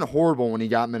wasn't horrible when he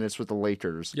got minutes with the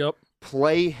Lakers. Yep.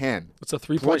 Play him. It's a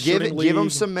 3-point shooting Give him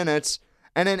league. some minutes.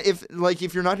 And then if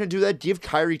you're not gonna do that, give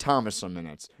Kyrie Thomas some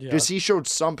minutes because he showed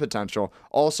some potential.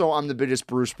 Also, I'm the biggest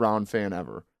Bruce Brown fan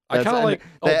ever. I kinda like-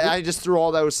 I just threw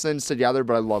all those things together,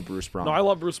 but I love Bruce Brown. No, I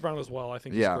love Bruce Brown as well. I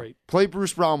think he's great. Play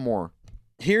Bruce Brown more.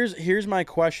 Here's my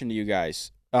question to you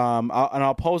guys.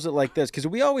 I'll pose it like this because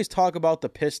we always talk about the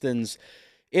Pistons.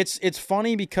 It's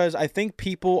funny because I think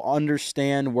people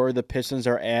understand where the Pistons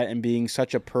are at and being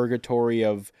such a purgatory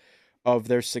of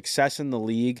their success in the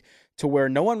league to where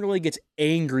no one really gets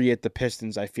angry at the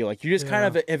Pistons. I feel like you just kind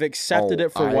of have accepted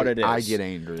it for what it is. I get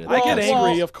angry. I get Well,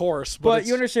 angry, of course, But it's-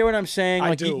 you understand what I'm saying? I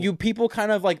Like do. you people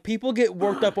kind of like people get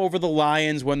worked up over the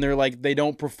Lions when they're like they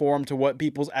don't perform to what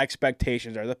people's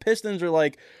expectations are. The Pistons are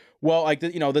like, well, like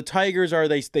the Tigers are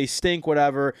they stink,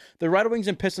 whatever. The Red Wings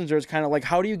and Pistons are kind of like,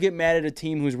 how do you get mad at a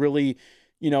team who's really,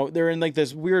 they're in like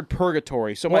this weird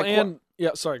purgatory. So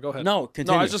sorry, go ahead. No, No,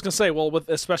 continue. I was just gonna say, well,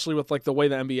 especially with like the way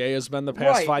the NBA has been the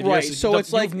past Right, 5 right. years. So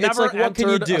it's like- you've it's never like, what can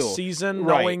you entered a do? season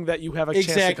Right. knowing that you have a chance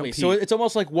to Exactly. compete. So it's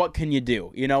almost like what can you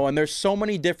do? And there's so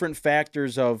many different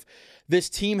factors of this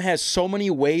team has so many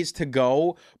ways to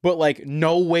go, but like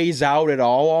no ways out at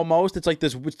all almost. It's like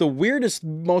it's the weirdest,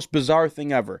 most bizarre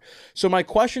thing ever. So my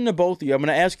question to both of you, I'm going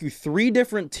to ask you 3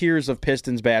 different tiers of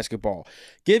Pistons basketball.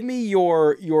 Give me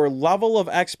your level of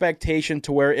expectation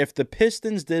to where if the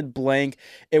Pistons did blank,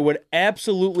 it would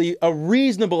absolutely a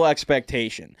reasonable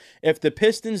expectation. If the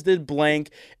Pistons did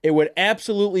blank, it would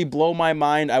absolutely blow my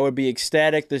mind. I would be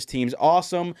ecstatic. This team's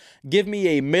awesome. Give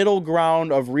me a middle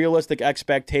ground of realistic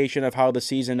expectation of how the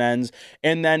season ends.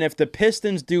 And then if the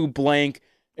Pistons do blank,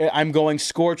 I'm going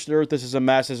scorched earth. This is a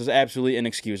mess. This is absolutely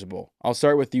inexcusable. I'll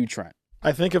start with you, Trent.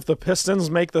 I think if the Pistons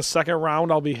make the second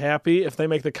round, I'll be happy. If they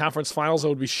make the conference finals, I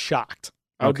would be shocked.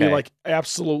 I would be Okay. like,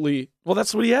 absolutely. Well,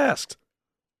 that's what he asked.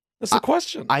 That's the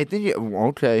question. I think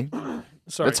okay.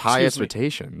 sorry, That's high excuse me.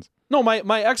 expectations. No,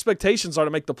 my expectations are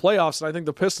to make the playoffs, and I think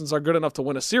the Pistons are good enough to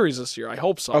win a series this year. I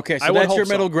hope so. Okay, so I would that's hope your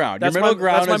so. middle ground. That's Your middle my,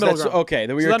 ground that's my is middle that's ground. okay.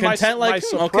 Then So you're then content my like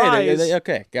surprise,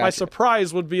 okay, gotcha. My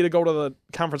surprise would be to go to the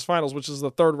conference finals, which is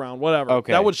the third round. Whatever.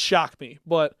 Okay. That would shock me.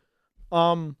 But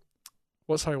what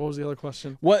was the other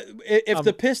question? What if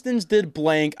the Pistons did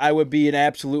blank? I would be an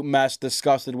absolute mess,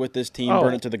 disgusted with this team,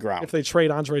 burn it to the ground. If they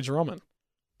trade Andre Drummond.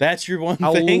 That's your one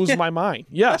I'll thing. lose my mind.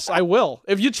 Yes, I will.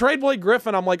 If you trade Blake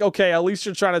Griffin, I'm like, okay, at least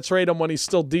you're trying to trade him when he's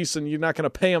still decent. You're not going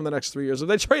to pay him the next 3 years. If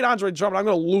they trade Andre Drummond, I'm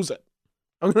going to lose it.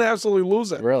 I'm going to absolutely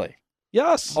lose it. Really?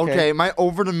 Yes. Okay, my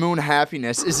over the moon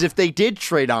happiness is if they did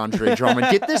trade Andre Drummond,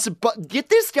 get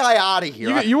this guy out of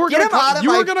here. You were Get gonna him out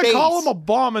of my face. call him a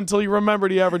bum until you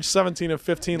remembered he averaged 17 and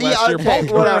 15 last year. Okay,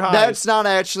 Both whatever. career highs. That's not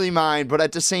actually mine, but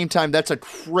at the same time, that's a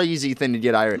crazy thing to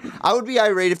get irate. I would be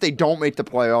irate if they don't make the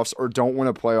playoffs or don't win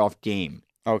a playoff game.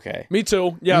 Okay. Me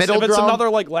too. Yes, Middle if it's ground- another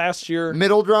like last year.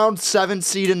 Middle round, 7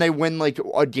 seed, and they win like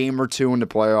a game or two in the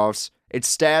playoffs. It's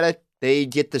static. They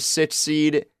get the 6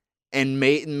 seed and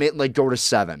like go to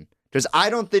 7. Because I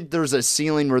don't think there's a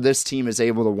ceiling where this team is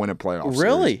able to win a playoff series.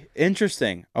 Really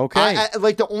interesting. Okay. I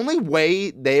like the only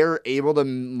way they're able to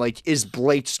like is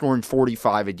Blake scoring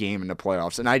 45 a game in the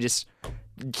playoffs, and I just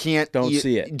Don't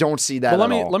see it. Don't see that.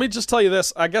 But at all. let me just tell you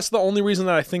this. I guess the only reason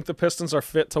that I think the Pistons are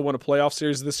fit to win a playoff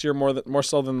series this year more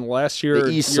so than last year The or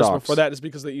East years sucks. before that is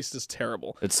because the East is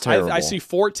terrible. It's terrible. I see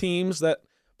 4 teams that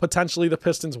potentially the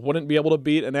Pistons wouldn't be able to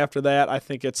beat, and after that, I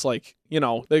think it's like,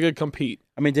 they could compete.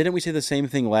 I mean, didn't we say the same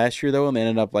thing last year though? And they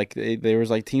ended up like there was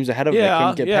like teams ahead of them that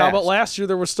couldn't get past. but last year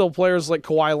there were still players like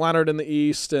Kawhi Leonard in the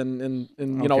East and Okay.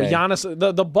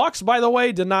 Giannis. The Bucks, by the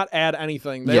way, did not add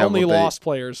anything. They Yeah, only but they- lost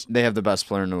players. They have the best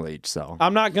player in the league, so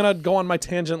I'm not gonna go on my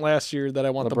tangent last year that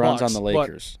I want LeBron's the Bucks on the but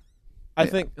Lakers. I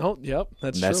think. Oh, yep,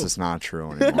 that's that's true. just not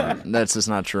true anymore. That's just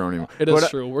not true anymore. It is But,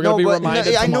 true. We're gonna be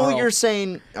reminded I know tomorrow. what you're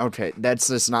saying. Okay, that's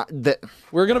just not that.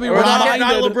 We're gonna be We're not reminded.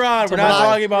 getting on LeBron. We're not tomorrow.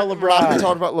 talking about We're not LeBron.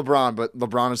 talking about LeBron, but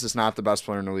LeBron is just not the best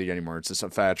player in the league anymore. It's just a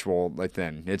factual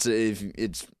thing.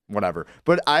 It's whatever.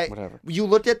 But Whatever. you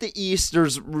look at the East.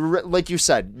 There's like you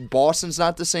said, Boston's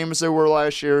not the same as they were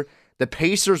last year. The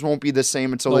Pacers won't be the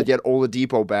same until they get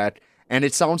Oladipo back. And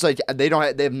it sounds like they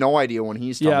have no idea when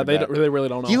he's coming Yeah, they back. really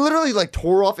don't know. He literally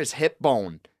tore off his hip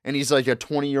bone, and he's like a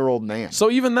 20-year-old man.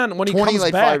 So even then, when he 20, comes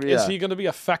like, back, 5, is yeah. he going to be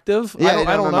effective? Yeah,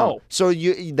 I don't know. So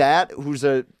who's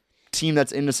a team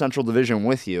that's in the Central Division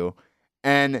with you,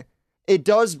 and it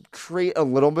does create a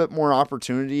little bit more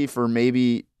opportunity for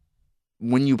maybe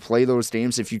when you play those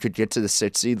games, if you could get to the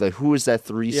 6 seed, like who is that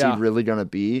 3 Yeah. seed really going to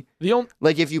be? The only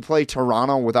Like if you play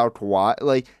Toronto without Kawhi,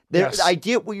 like Yes. I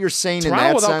get what you're saying Toronto in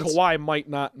that without sense. Kawhi might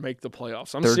not make the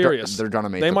playoffs. I'm They're go- serious. they're gonna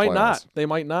make They the might playoffs. not. They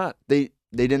might not. They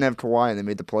didn't have Kawhi, and they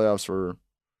made the playoffs for.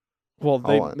 Well,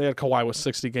 they Oh, had Kawhi with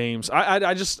 60 games.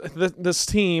 I just this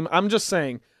team. I'm just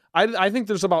saying. I think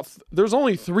there's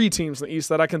only 3 teams in the East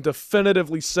that I can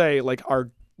definitively say like are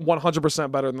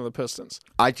 100% better than the Pistons.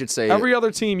 I could say Every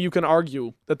other team you can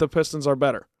argue that the Pistons are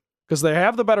better because they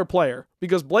have the better player.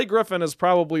 Because Blake Griffin is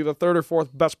probably the 3rd or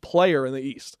 4th best player in the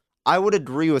East. I would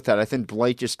agree with that. I think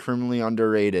Blake is criminally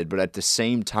underrated, but at the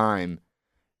same time,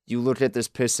 you look at this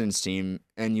Pistons team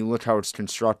and you look how it's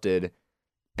constructed,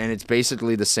 and it's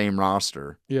basically the same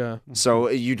roster. Yeah. So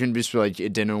you can just be like,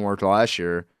 it didn't work last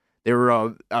year. They were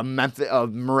a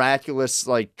miraculous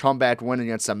like comeback win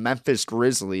against the Memphis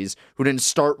Grizzlies, who didn't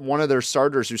start one of their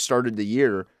starters who started the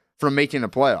year from making the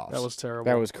playoffs. That was terrible.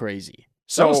 That was crazy.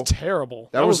 so that was terrible.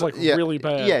 That was like yeah, really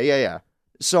bad. Yeah.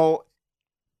 So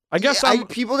I guess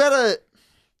people gotta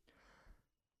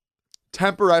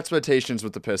temper expectations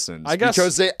with the Pistons. I guess-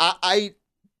 because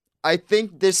I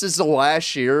think this is the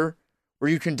last year where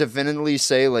you can definitively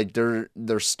say like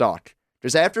they're stuck.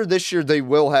 Because after this year they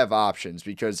will have options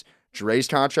because Dre's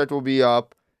contract will be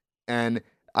up, and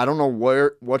I don't know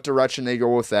what direction they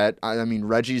go with that. I mean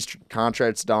Reggie's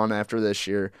contract's done after this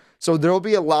year, so there'll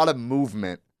be a lot of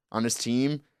movement on his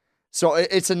team. So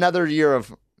it's another year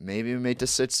of maybe we make the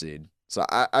 6th seed. So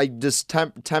I just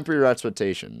temper your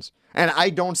expectations. And I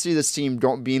don't see this team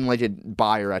being like a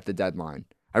buyer at the deadline.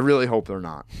 I really hope they're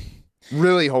not.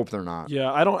 Really hope they're not.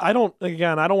 Yeah, I don't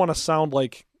want to sound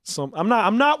like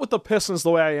I'm not with the Pistons the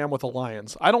way I am with the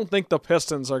Lions. I don't think the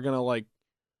Pistons are going to like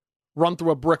run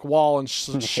through a brick wall and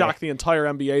shock the entire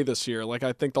NBA this year like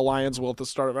I think the Lions will at the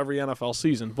start of every NFL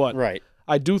season. But Right.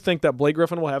 I do think that Blake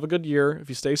Griffin will have a good year if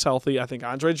he stays healthy. I think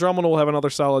Andre Drummond will have another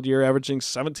solid year, averaging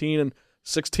 17 and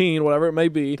 16, whatever it may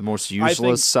be. The most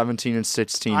useless 17 and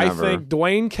 16 I ever. think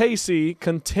Dwayne Casey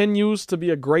continues to be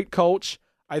a great coach.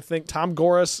 I think Tom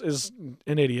Gores is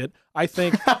an idiot. I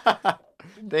think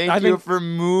Thank you for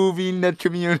moving the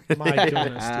community. my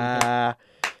goodness, dude.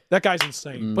 That guy's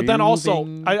insane. But then also,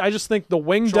 I just think the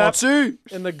wing depth Chauncey.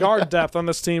 and the guard depth on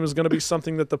this team is going to be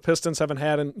something that the Pistons haven't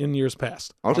had in years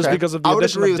past. Just Okay. because of the I would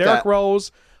addition agree of with Derrick that.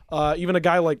 Rose, even a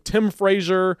guy like Tim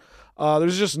Frazier.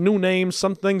 There's just new names,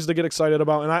 some things to get excited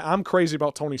about. And I'm crazy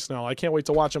about Tony Snell. I can't wait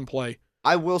to watch him play,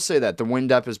 I will say that the wing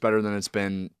depth is better than it's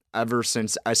been ever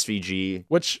since SVG.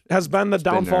 which has been the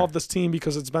been downfall there. of this team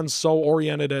because it's been so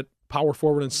oriented at power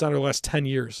forward and center the last 10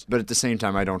 years. But at the same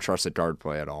time, I don't trust the guard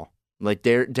play at all. Like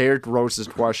Derrick Rose is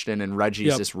question and Reggie's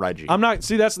Yep. just Reggie. I'm not.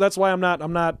 See, that's why I'm not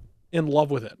in love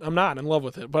with it. I'm not in love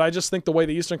with it. But I just think the way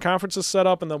the Eastern Conference is set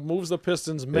up and the moves the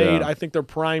Pistons made, Yeah. I think they're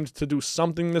primed to do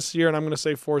something this year. And I'm going to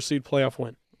say 4-seed playoff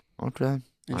win. Okay.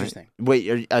 Interesting.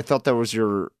 Wait, I thought that was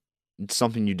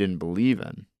something you didn't believe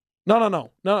in. No.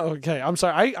 Okay, I'm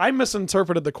sorry. I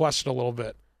misinterpreted the question a little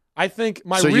bit. I think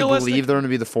my So you realistic. believe they're going to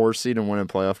be the 4th seed and win a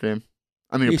playoff game?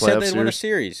 I mean, a You said playoff they'd win a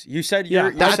series. series. You said Yeah.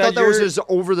 you're. You I said thought that was you're- his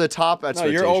over the top No,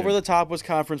 expectation. your over the top was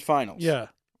conference finals. Yeah,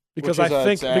 because Which is I a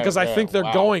think sad- because I yeah, think they're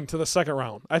wow. going to the second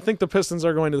round. I think the Pistons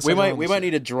are going to the We second might round. we this might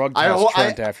year. need a drug I test ho-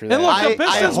 Trent after that. And look, I the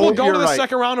Pistons will hope go to you're the right.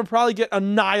 second round and probably get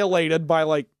annihilated by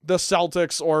like the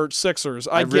Celtics or Sixers.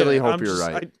 I get really it. hope I'm you're just-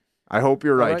 right. I hope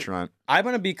you're right, right. Trent. I'm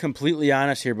going to be completely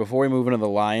honest here before we move into the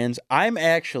Lions. I'm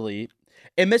actually,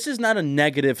 and this is not a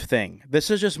negative thing. This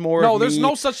is just more. No, of there's me-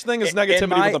 no such thing as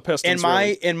negativity with the Pistons.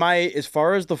 In my, as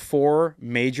far as the 4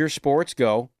 major sports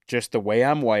go, just the way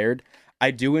I'm wired,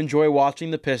 I do enjoy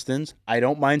watching the Pistons. I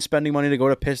don't mind spending money to go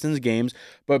to Pistons games,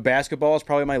 but basketball is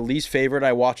probably my least favorite.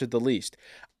 I watch it the least.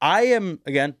 I am,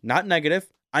 again, not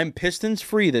negative. I'm Pistons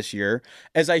free this year,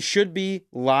 as I should be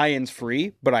Lions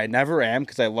free, but I never am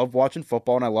because I love watching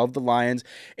football and I love the Lions.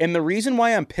 And the reason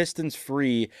why I'm Pistons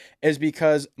free is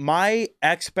because my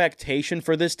expectation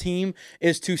for this team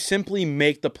is to simply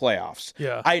make the playoffs.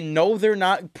 Yeah. I know they're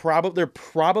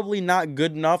probably not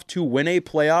good enough to win a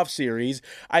playoff series.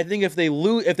 I think if they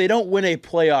don't win a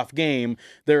playoff game,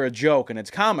 they're a joke and it's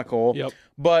comical. Yep.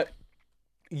 But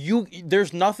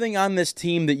there's nothing on this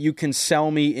team that you can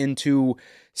sell me into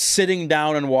sitting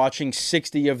down and watching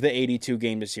 60 of the 82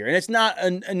 games this year. And it's not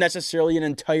necessarily an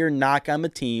entire knock on the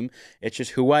team. It's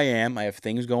just who I am. I have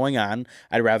things going on.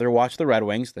 I'd rather watch the Red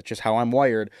Wings. That's just how I'm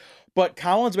wired. But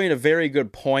Collins made a very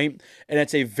good point, and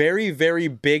it's a very, very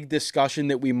big discussion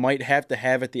that we might have to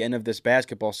have at the end of this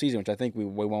basketball season, which I think we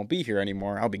won't be here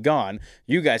anymore. I'll be gone.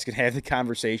 You guys can have the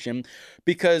conversation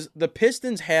because the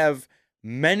Pistons have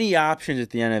many options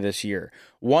at the end of this year.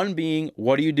 One being,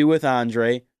 what do you do with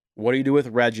Andre? What do you do with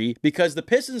Reggie? Because the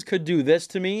Pistons could do this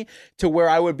to me to where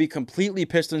I would be completely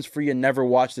Pistons free and never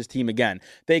watch this team again.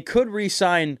 They could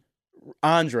re-sign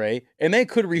Andre and they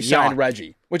could re-sign Yuck.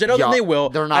 Reggie, which I don't think they will.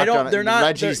 They're not gonna- They're not.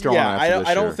 Reggie's they're- going yeah, after this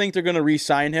I don't year. think they're going to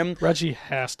re-sign him. Reggie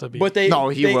has to be. But they No,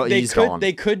 he they, will. They He's could gone.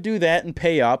 they could do that and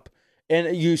pay up.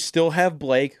 And you still have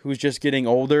Blake, who's just getting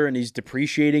older and he's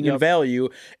depreciating in Yep. value.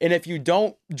 And if you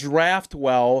don't draft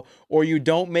well or you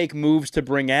don't make moves to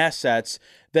bring assets,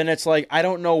 then it's like, I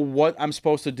don't know what I'm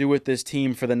supposed to do with this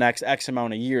team for the next X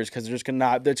amount of years because it's going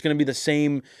to be the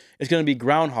same. It's going to be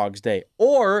Groundhog's Day.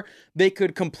 Or they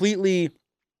could completely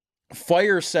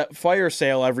fire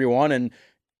sale everyone and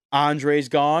Andre's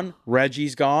gone,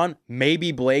 Reggie's gone,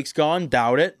 maybe Blake's gone,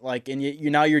 doubt it. Like, and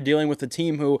now you're dealing with a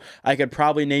team who I could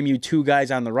probably name you 2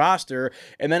 guys on the roster,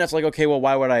 and then it's like, okay, well,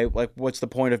 why would I, like, what's the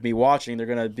point of me watching? They're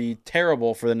gonna be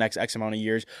terrible for the next X amount of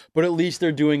years, but at least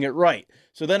they're doing it right.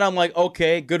 So then I'm like,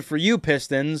 okay, good for you,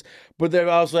 Pistons, but they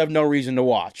also have no reason to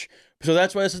watch. So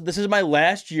that's why this is my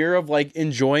last year of like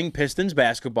enjoying Pistons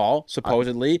basketball,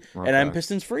 supposedly, and I'm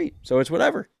Pistons free. So it's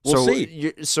whatever. We'll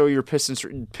see. So you're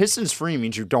Pistons free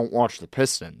means you don't watch the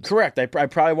Pistons. Correct. I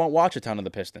probably won't watch a ton of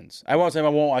the Pistons. I won't say I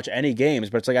won't watch any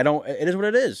games, but it's like I don't. It is what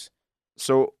it is.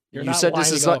 So You're you not said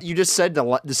this is lining up. you just said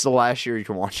this is the last year you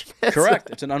can watch it. Correct.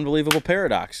 It's an unbelievable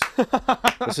paradox.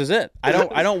 This is it. I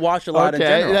don't watch a lot in Okay,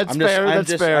 general. that's I'm just, fair, I'm that's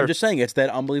just, fair. I'm just saying it's that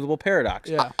unbelievable paradox.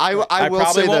 yeah. I will probably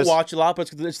say won't this. watch a lot,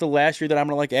 but it's the last year that I'm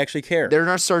gonna like actually care. They're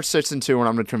gonna start 6-2, and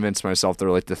I'm gonna convince myself they're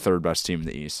like the 3rd best team in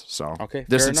the East. So Okay,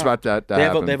 just fair expect that to They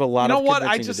have happen. a lot You know of what?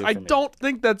 convincing to do for me. don't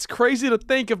think that's crazy to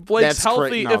think if Blake's That's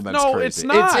healthy. No, if that's no, crazy. it's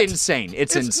not. It's insane.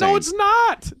 It's insane. No, it's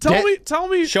not. Tell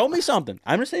me. Show me something.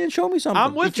 I'm just saying, show me something.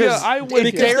 I'm with you. Because I'm with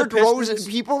you. because Derrick the Rose, Pistons-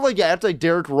 people like act like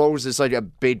Derrick Rose is like a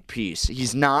big piece.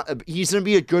 He's not. He's gonna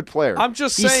be a good player. I'm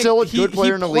just he's saying, still a he- good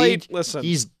player he in the played- league. listen,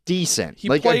 he's decent. He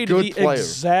like played a good the player.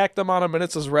 exact amount of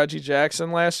minutes as Reggie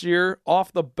Jackson last year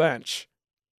off the bench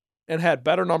and had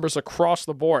better numbers across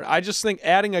the board. I just think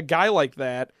adding a guy like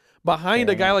that behind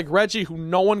a guy like Reggie who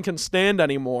no one can stand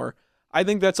anymore, I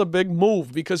think that's a big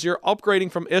move because you're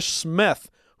upgrading from Ish Smith,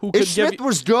 who could Ish give Smith you.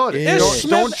 was good. Ish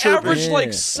Don't Smith chirp averaged him. like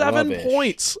Yeah, 7 love Ish.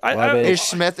 points. Love Ish. Ish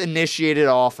Smith initiated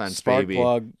offense, Spark baby.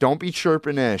 plug. Don't be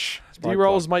chirping Ish D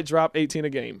Rose might drop 18 a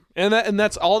game, and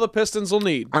that's all the Pistons will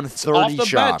need. on Off 30 the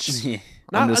shots. bench.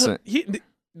 I'm Not, just saying.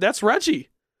 that's Reggie.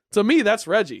 To me, that's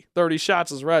Reggie. 30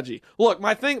 shots is Reggie. Look,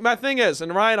 my thing is,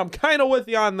 and Ryan, I'm kind of with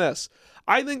you on this.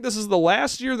 I think this is the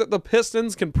last year that the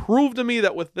Pistons can prove to me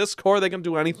that with this core they can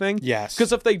do anything. Yes.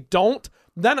 Because if they don't,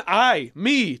 then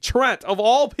Trent, of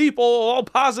all people, all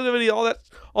positivity, all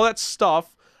that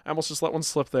stuff. I almost just let one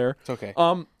slip there. It's okay.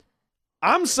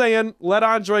 I'm saying let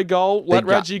Andre go, let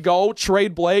got- Reggie go,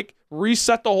 trade Blake,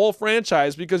 reset the whole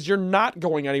franchise because you're not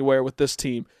going anywhere with this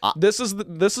team. This is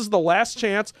the last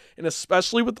chance, and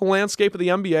especially with the landscape of the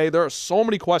NBA, there are so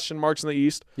many question marks in the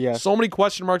East, Yes. so many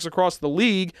question marks across the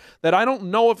league that I don't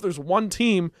know if there's one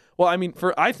team. Well, I mean,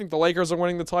 I think the Lakers are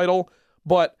winning the title,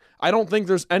 but I don't think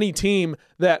there's any team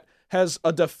that has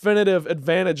a definitive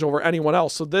advantage over anyone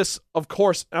else. So this, of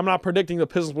course, I'm not predicting the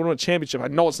Pistons will win a championship. I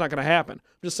know it's not going to happen.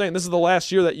 I'm just saying this is the last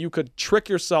year that you could trick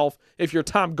yourself if you're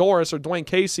Tom Goris or Dwayne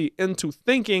Casey into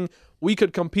thinking we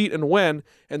could compete and win.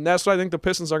 And that's what I think the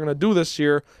Pistons are going to do this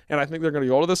year. And I think they're going to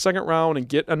go to the second round and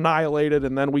get annihilated.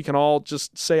 And then we can all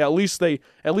just say at least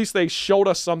they showed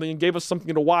us something and gave us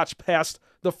something to watch past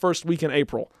the first week in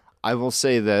April. I will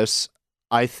say this.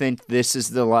 I think this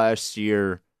is the last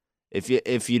year.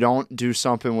 If you don't do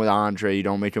something with Andre, you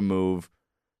don't make a move,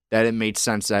 that it made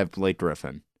sense to have Blake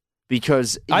Griffin.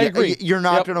 Because I agree. You're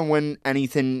not Yep. going to win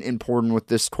anything important with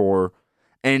this core.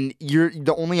 And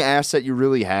the only asset you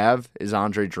really have is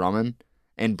Andre Drummond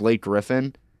and Blake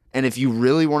Griffin. And if you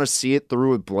really want to see it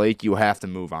through with Blake, you have to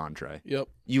move Andre. Yep.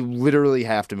 You literally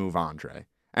have to move Andre.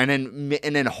 And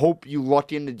then hope you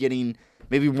luck into getting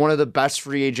maybe one of the best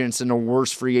free agents in the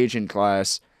worst free agent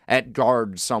class at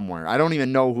guard somewhere. I don't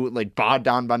even know who, like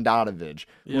Bogdan Bogdanovic.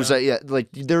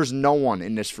 There's no one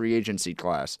in this free agency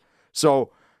class.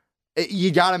 So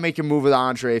you got to make a move with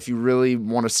Andre if you really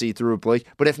want to see through with Blake.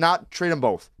 But if not, trade them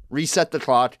both. Reset the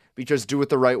clock, because do it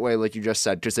the right way, like you just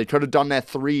said. Because they could have done that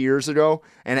 3 years ago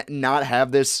and not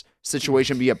have this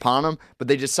situation be upon them. But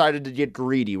they decided to get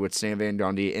greedy with Stan Van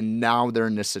Gundy, and now they're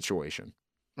in this situation.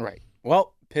 Right.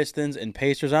 Well, Pistons and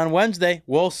Pacers on Wednesday.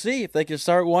 We'll see if they can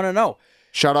start 1-0.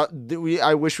 Shout out!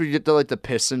 I wish we could get the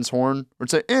Pistons horn or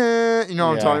say, you know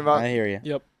what I'm talking about? I hear you.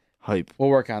 Yep. Hype. We'll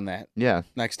work on that Yeah.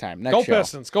 next time. Next Go show.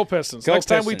 Pistons. Go Pistons. Go Next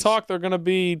time we Pistons. talk, they're going to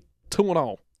be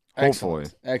 2-0. Hopefully.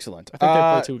 Excellent. I think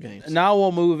they play 2 games. Now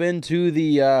we'll move into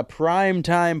the prime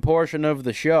time portion of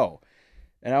the show.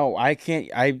 And I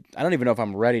don't even know if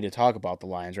I'm ready to talk about the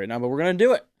Lions right now, but we're going to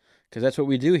do it because that's what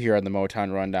we do here on the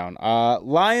Motown Rundown.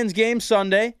 Lions game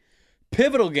Sunday.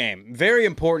 Pivotal game, very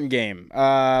important game.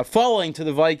 Falling to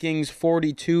the Vikings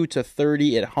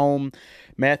 42-30 at home.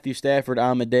 Matthew Stafford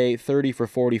on the day, 30 for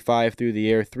 45 through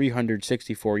the air,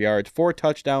 364 yards, 4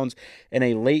 touchdowns, and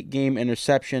a late game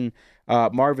interception.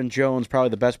 Marvin Jones, probably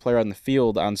the best player on the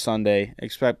field on Sunday,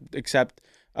 except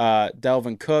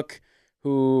Delvin Cook,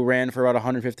 who ran for about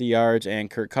 150 yards, and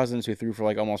Kirk Cousins, who threw for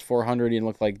like almost 400 and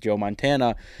looked like Joe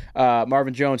Montana.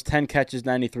 Marvin Jones, 10 catches,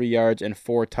 93 yards, and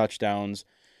 4 touchdowns.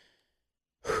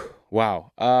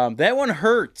 Wow. That one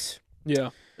hurt. Yeah,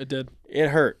 it did. It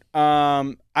hurt.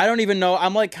 I don't even know.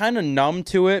 I'm like kind of numb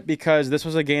to it because this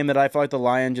was a game that I felt like the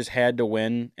Lions just had to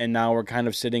win, and now we're kind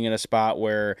of sitting in a spot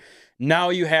where now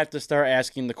you have to start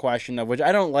asking the question of, which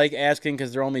I don't like asking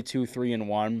because they're only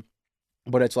 2-3-1,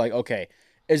 but it's like, okay,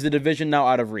 is the division now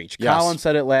out of reach? Yes. Colin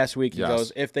said it last week. He Yes.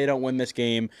 goes, if they don't win this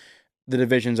game, the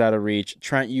division's out of reach.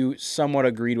 Trent, you somewhat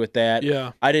agreed with that.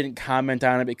 Yeah. I didn't comment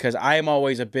on it because I am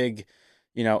always a big,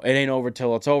 it ain't over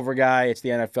till it's over guy. It's the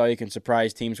NFL. You can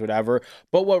surprise teams, whatever.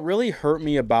 But what really hurt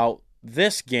me about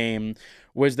this game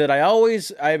was that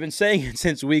I've been saying it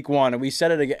since week 1, and we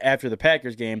said it after the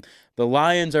Packers game, the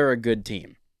Lions are a good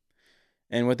team.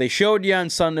 And what they showed you on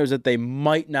Sunday was that they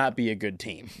might not be a good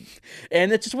team.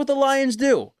 And it's just what the Lions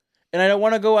do. And I don't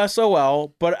want to go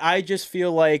SOL, but I just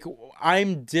feel like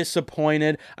I'm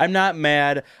disappointed. I'm not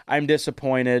mad. I'm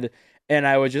disappointed. And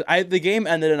the game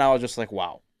ended and I was just like,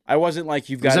 wow. I wasn't like,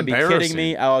 you've got to be kidding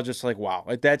me. I was just like, wow.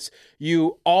 Like that's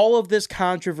all of this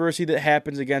controversy that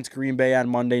happens against Green Bay on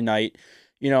Monday night.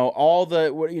 You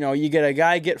get a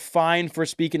guy get fined for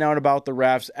speaking out about the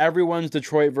refs. Everyone's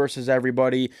Detroit versus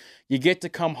everybody. You get to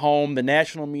come home. The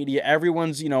national media,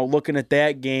 everyone's, looking at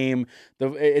that game.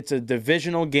 It's a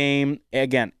divisional game,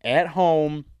 again, at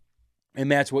home,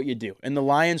 and that's what you do. And the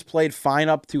Lions played fine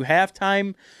up to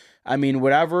halftime. I mean,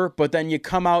 whatever. But then you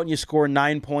come out and you score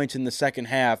 9 points in the second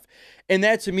half. And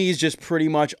that to me is just pretty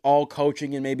much all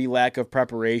coaching and maybe lack of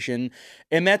preparation.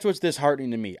 And that's what's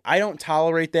disheartening to me. I don't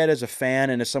tolerate that as a fan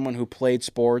and as someone who played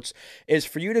sports, is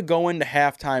for you to go into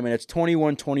halftime and it's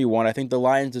 21-21. I think the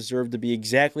Lions deserve to be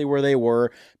exactly where they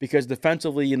were, because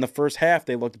defensively in the first half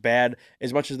they looked bad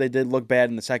as much as they did look bad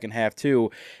in the second half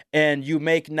too. And you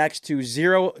make next to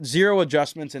zero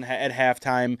adjustments at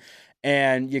halftime.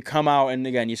 And you come out and,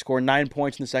 again, you score 9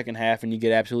 points in the second half and you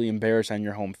get absolutely embarrassed on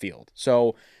your home field.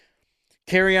 So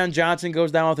Kerryon Johnson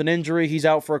goes down with an injury. He's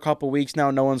out for a couple weeks now.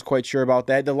 No one's quite sure about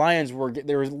that. The Lions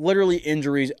there was literally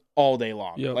injuries all day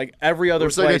long. Yep. Like every other it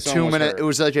was like a 2 minute. It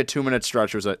was like a 2 minute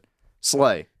stretch. Was it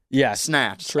Slay? Yes.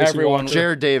 Snatch. Everyone.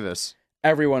 Jared Davis.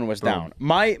 Everyone was down.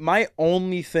 My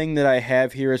only thing that I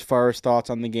have here as far as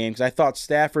thoughts on the game, because I thought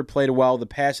Stafford played well. The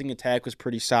passing attack was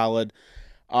pretty solid.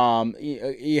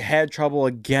 You had trouble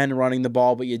again running the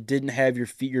ball, but you didn't have your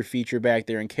feature back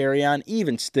there. And Kerryon,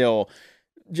 even still,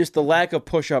 just the lack of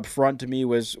push up front to me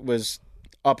was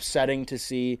upsetting to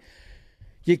see.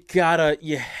 You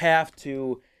have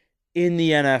to, in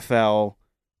the NFL,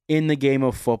 in the game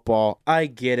of football. I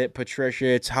get it, Patricia.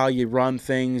 It's how you run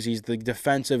things. He's the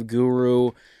defensive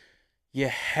guru. You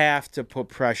have to put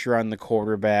pressure on the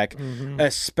quarterback,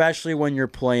 especially when you're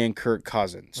playing Kirk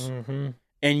Cousins.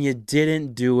 And you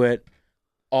didn't do it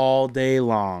all day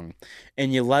long.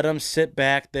 And you let him sit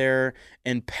back there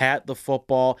and pat the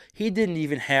football. He didn't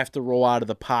even have to roll out of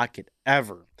the pocket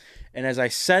ever. And as I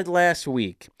said last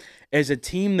week, as a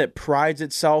team that prides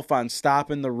itself on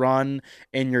stopping the run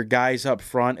and your guys up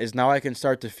front, is now I can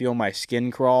start to feel my skin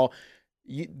crawl.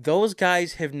 Those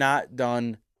guys have not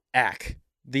done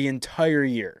the entire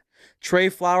year. Trey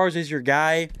Flowers is your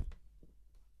guy.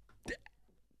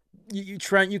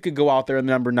 Trent, you could go out there in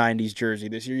the number 90s jersey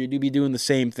this year. You'd be doing the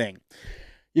same thing.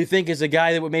 You think as a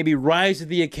guy that would maybe rise to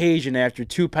the occasion after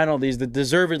 2 penalties that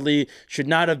deservedly should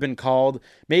not have been called,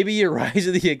 maybe you rise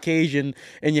to the occasion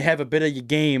and you have a bit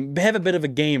of a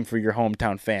game for your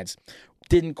hometown fans.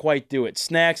 Didn't quite do it.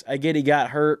 Snacks, I get he got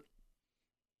hurt.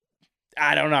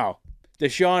 I don't know.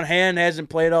 Deshaun Hand hasn't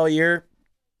played all year.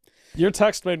 Your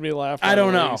text made me laugh. I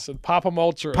don't know. You said Papa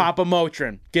Motrin. Papa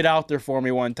Motrin, get out there for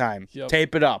me one time. Yep.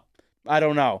 Tape it up. I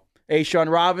don't know.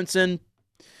 A'Shawn Robinson.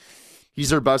 He's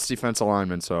their best defensive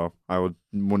lineman, so I would.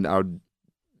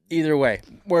 Either way,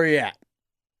 where are you at?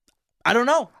 I don't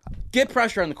know. Get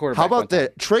pressure on the quarterback. How about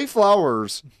that? Trey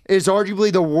Flowers is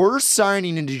arguably the worst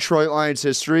signing in Detroit Lions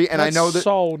history, and That's I know that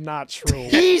so not true.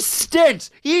 he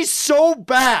stinks. He's so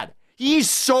bad. He's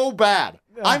so bad.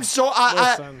 I'm so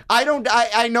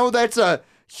I know that's a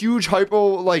huge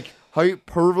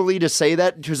hyperbole to say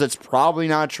that, because it's probably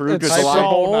not true. It's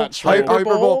not true.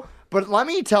 Hyperbole. But let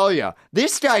me tell you,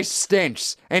 this guy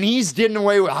stinks, and he's getting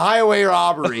away with highway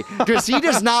robbery because he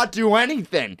does not do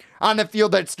anything on the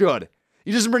field that's good.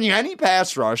 He doesn't bring you any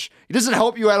pass rush. He doesn't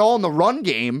help you at all in the run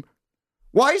game.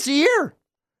 Why is he here?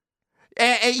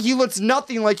 And he looks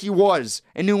nothing like he was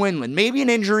in New England. Maybe an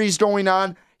injury's going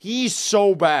on. He's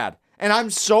so bad. And I'm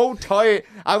so tired.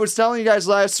 I was telling you guys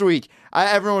last week,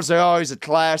 everyone was like, oh, he's a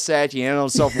class act. He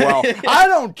handled himself well. I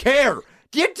don't care.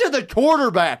 Get to the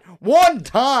quarterback one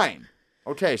time.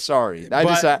 Okay, sorry. I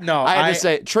had to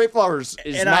say, Trey Flowers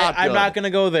is not good. I'm not going to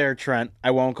go there, Trent.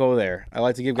 I won't go there. I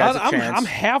like to give guys a chance. I'm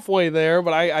halfway there,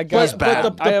 but I guess I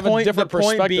have a different perspective.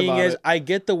 The point being is, it. I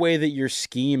get the way that your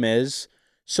scheme is.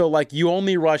 So, like, you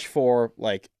only rush for,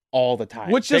 like, all the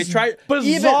time. Which is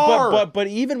bizarre. But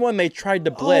even when they tried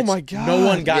to blitz, oh my God. No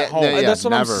one got home. That's what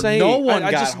never. I'm saying. No one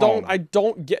I got just home. I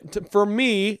don't get for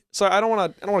me. So I don't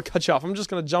want to cut you off. I'm just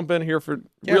going to jump in here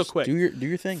real quick. Do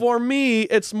your thing. For me,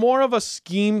 it's more of a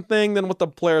scheme thing than what the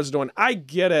player's doing. I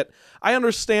get it. I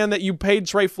understand that you paid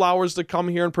Trey Flowers to come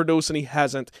here and produce, and he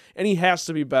hasn't, and he has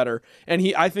to be better, and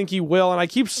I think he will. And I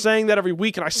keep saying that every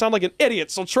week, and I sound like an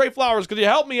idiot. So Trey Flowers, could you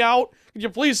help me out? Could you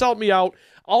please help me out?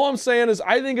 All I'm saying is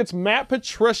I think it's Matt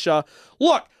Patricia.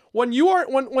 Look, when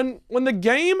the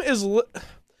game is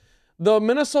the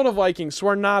Minnesota Vikings, who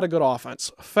are not a good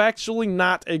offense, factually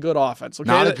not a good offense. Okay?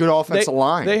 Not a good offensive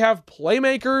line. They have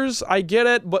playmakers. I get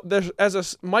it, but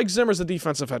Mike Zimmer's the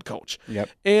defensive head coach. Yep.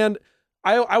 And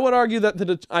I would argue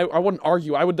that I wouldn't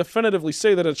argue. I would definitively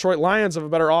say that the Detroit Lions have a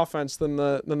better offense than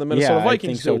the Minnesota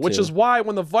Vikings do. So which too. is why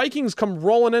when the Vikings come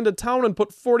rolling into town and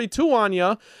put 42 on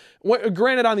you,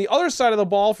 granted on the other side of the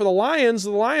ball for the Lions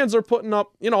are putting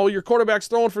up, your quarterback's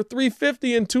throwing for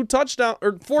 350 and 4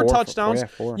 touchdowns.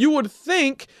 Four. You would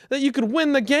think that you could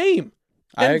win the game.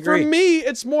 I And agree. for me,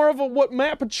 it's more of what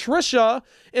Matt Patricia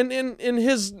in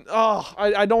his.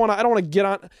 I don't want to get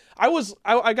on.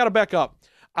 I got to back up.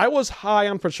 I was high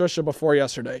on Patricia before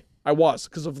yesterday. I was,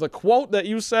 because of the quote that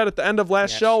you said at the end of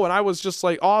last show, and I was just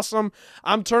like, awesome.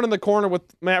 I'm turning the corner with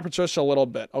Matt Patricia a little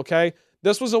bit, okay?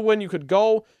 This was a win. You could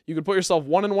go. You could put yourself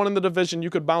 1-1 in the division.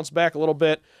 You could bounce back a little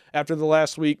bit after the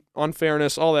last week.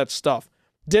 Unfairness, all that stuff.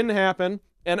 Didn't happen.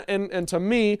 And to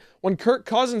me, when Kirk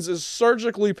Cousins is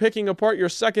surgically picking apart your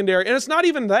secondary, and it's not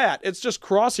even that. It's just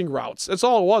crossing routes. It's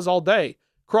all it was all day.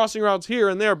 Crossing routes here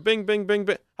and there. Bing, bing, bing,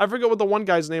 bing. I forget what the one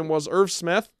guy's name was. Irv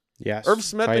Smith? Yes. Irv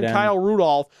Smith and Kyle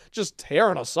Rudolph just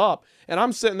tearing us up. And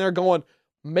I'm sitting there going,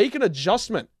 make an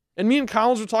adjustment. And me and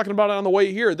Collins were talking about it on the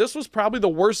way here. This was probably the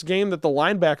worst game that the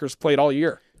linebackers played all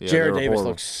year. Yeah, Jared Davis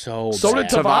looked so bad. So did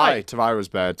Tavai. Tavai was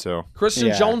bad too.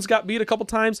 Christian Jones got beat a couple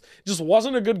times. Just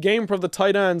wasn't a good game for the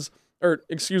tight ends, or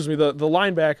excuse me, the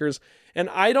linebackers. And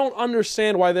I don't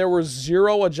understand why there were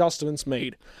 0 adjustments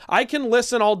made. I can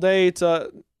listen all day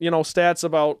to, stats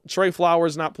about Trey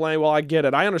Flowers not playing. Well, I get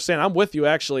it. I understand. I'm with you,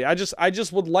 actually. I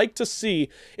just would like to see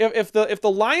if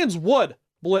the Lions would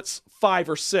blitz 5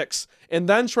 or 6, and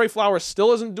then Trey Flowers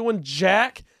still isn't doing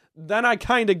jack, then I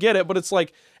kind of get it. But it's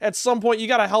like, at some point, you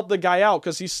got to help the guy out,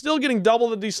 because he's still getting double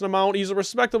the decent amount. He's a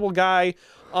respectable guy.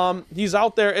 He's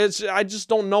out there. I just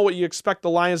don't know what you expect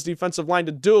the Lions defensive line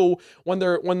to do when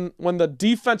the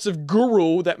defensive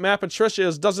guru that Matt Patricia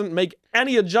is doesn't make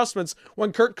any adjustments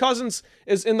when Kirk Cousins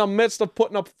is in the midst of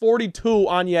putting up 42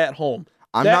 on you at home.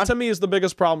 To me is the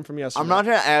biggest problem from yesterday. I'm not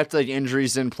going to act like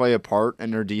injuries didn't play a part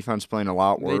and their defense playing a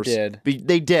lot worse.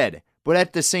 They did. But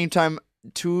at the same time,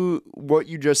 to what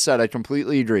you just said, I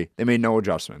completely agree. They made no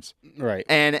adjustments. Right.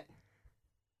 And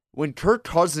when Kirk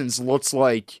Cousins looks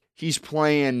like he's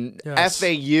playing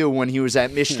FAU when he was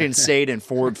at Michigan State and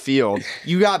Ford Field,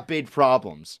 you got big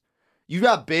problems.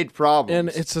 And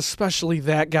it's especially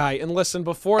that guy. And listen,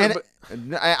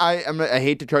 I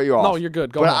hate to cut you off. No, you're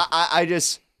good. Go ahead. I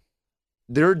just...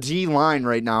 Their D line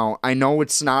right now, I know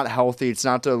it's not healthy. It's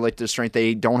not the strength.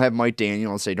 They don't have Mike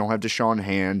Daniels. They don't have Deshaun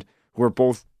Hand, who are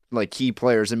both key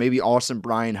players. And maybe Austin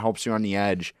Bryan helps you on the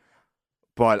edge.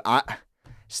 But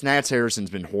Snats Harrison's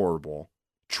been horrible.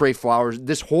 Trey Flowers,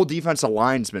 this whole defensive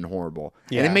line's been horrible.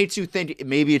 Yeah. And it makes you think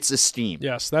maybe it's the scheme.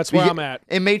 Yes, that's where I'm at.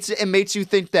 It makes you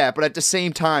think that. But at the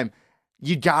same time,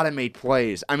 you got to make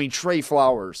plays. I mean, Trey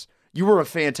Flowers, you were a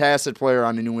fantastic player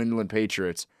on the New England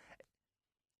Patriots.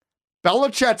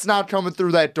 Belichick's not coming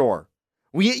through that door.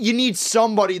 You need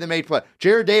somebody to make play.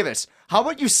 Jared Davis, how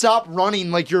about you stop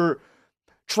running like you're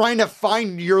trying to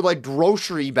find your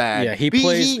grocery bag? Yeah, he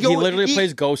literally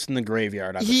plays Ghost in the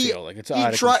Graveyard on the field. It's out of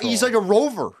control. He's like a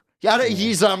rover.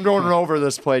 I'm going over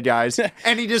this play, guys.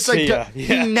 And he just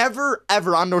he never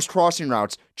ever on those crossing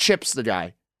routes chips the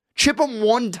guy. Chip him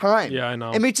one time. Yeah, I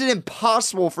know. It makes it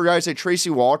impossible for guys like Tracy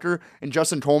Walker and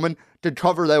Justin Coleman to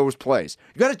cover those plays.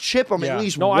 You got to chip them at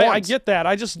least once. I get that.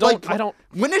 I just don't. I don't.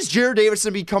 When has Jared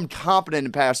Davidson become competent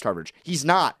in pass coverage? He's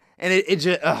not, and it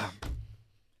just.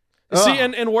 See,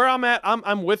 and where I'm at,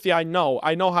 I'm with you. I know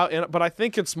how, but I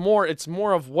think it's more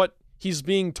of what he's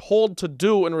being told to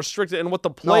do and restricted, and what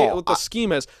the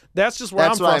scheme is. That's just where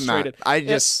I'm frustrated. I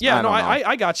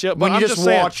got you. But when you I'm just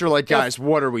saying, watch, you're like, guys,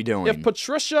 what are we doing? If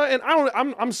Patricia and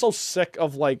I'm so sick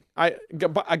of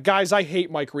guys. I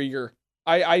hate Mike Rieger.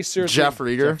 I seriously. Jeff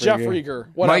Rieger.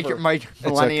 Whatever. Mike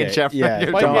Lenny and Jeff.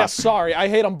 Yeah, sorry. I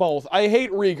hate them both. I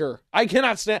hate Rieger. I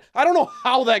cannot stand. I don't know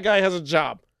how that guy has a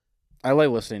job. I like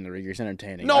listening to Rieger. He's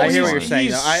entertaining. No, I hear what you're saying.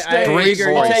 You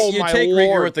take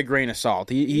Rieger with a grain of salt.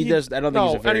 He does. I don't think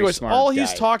he's a very smart all guy.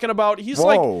 He's talking about, he's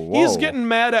getting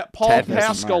mad at Paul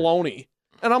Pasqualoni,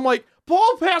 and I'm like,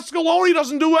 Paul Pasqualoni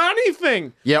doesn't do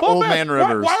anything. Yeah, Old Man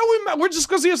Rivers. Why are we mad? We're just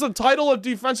because he has the title of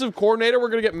defensive coordinator, we're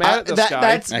gonna get mad at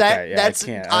this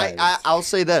guy. I'll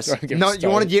say this. No, you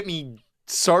want to get me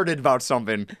started about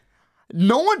something?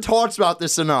 No one talks about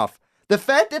this enough. The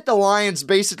fact that the Lions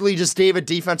basically just gave a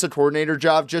defensive coordinator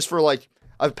job just for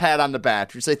a pat on the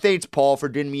back. You say, thanks, Paul, for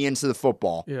getting me into the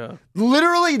football. Yeah.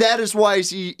 Literally, that is why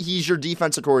he's your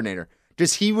defensive coordinator.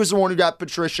 Just he was the one who got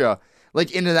Patricia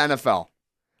into the NFL.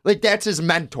 That's his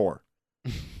mentor.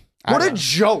 What a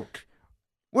joke.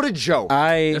 What a joke.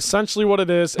 Essentially what it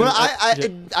is. But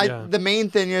the main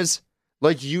thing is,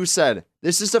 like you said,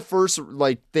 this is the first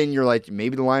thing you're like,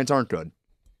 maybe the Lions aren't good.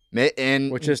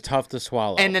 Which is tough to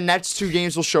swallow. And the next 2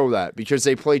 games will show that because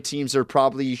they play teams that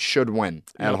probably should win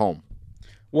at home.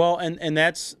 Well, and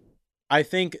that's, I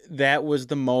think that was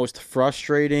the most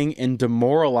frustrating and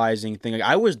demoralizing thing.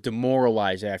 I was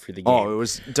demoralized after the game. Oh, it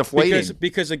was deflating.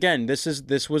 Because again,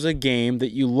 this was a game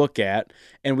that you look at,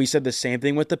 and we said the same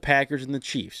thing with the Packers and the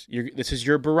Chiefs. This is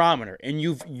your barometer, and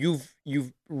you've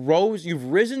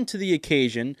risen to the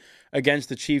occasion against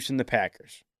the Chiefs and the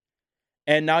Packers.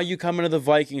 And now you come into the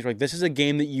Vikings, this is a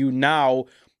game that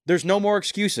there's no more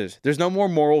excuses. There's no more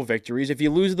moral victories. If you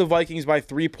lose the Vikings by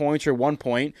 3 points or 1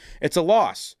 point, it's a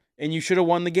loss, and you should have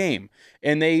won the game.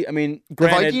 And the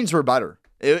granted, Vikings were better.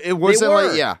 It wasn't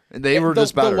they were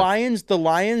just better. The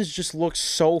Lions just looked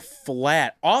so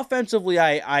flat. Offensively,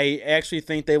 I actually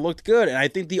think they looked good, and I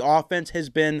think the offense has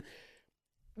been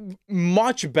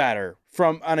much better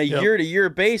on a year-to-year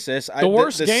basis. The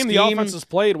worst game the offense has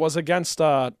played was against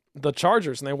the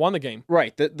Chargers, and they won the game.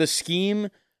 Right. The scheme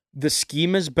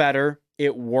is better.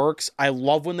 It works. I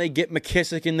love when they get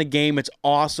McKissick in the game. It's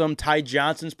awesome. Ty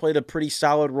Johnson's played a pretty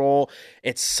solid role.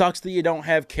 It sucks that you don't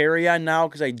have Kerryon now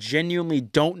because I genuinely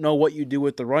don't know what you do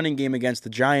with the running game against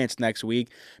the Giants next week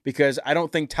because I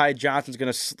don't think Ty Johnson's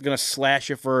gonna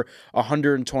slash you for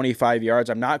 125 yards.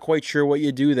 I'm not quite sure what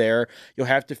you do there. You'll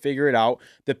have to figure it out.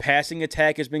 The passing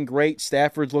attack has been great.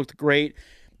 Stafford's looked great.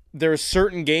 There's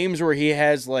certain games where he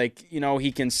has,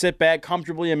 he can sit back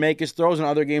comfortably and make his throws, and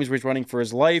other games where he's running for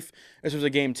his life. This was a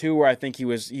game, too, where I think he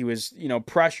was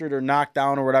pressured or knocked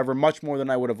down or whatever, much more than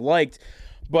I would have liked.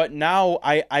 But now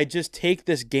I just take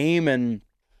this game, and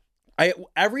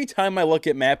every time I look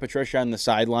at Matt Patricia on the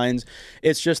sidelines,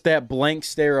 it's just that blank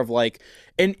stare of,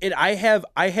 and I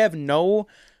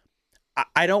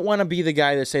don't want to be the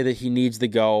guy to say that he needs to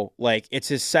go. It's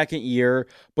his second year,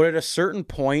 but at a certain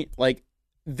point,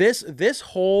 this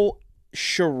whole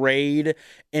charade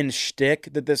and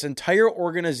shtick that this entire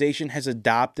organization has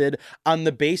adopted on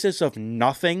the basis of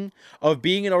nothing, of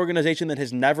being an organization that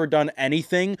has never done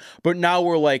anything, but now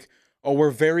we're we're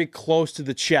very close to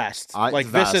the chest.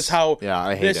 This is how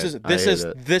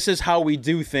this is how we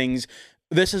do things.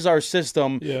 This is our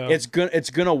system. Yeah. It's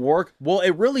gonna work. Well,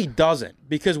 it really doesn't,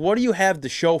 because what do you have to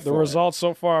show for it? The results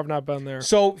so far have not been there.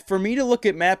 So for me to look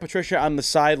at Matt Patricia on the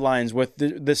sidelines with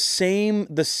the same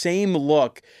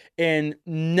look and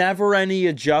never any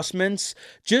adjustments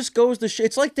just goes to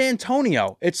it's like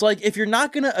D'Antonio. It's like, if you're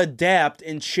not gonna adapt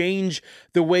and change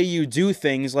the way you do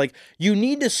things, you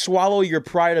need to swallow your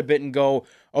pride a bit and go,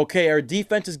 okay, our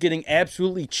defense is getting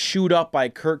absolutely chewed up by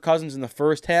Kirk Cousins in the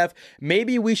first half.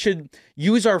 Maybe we should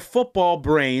use our football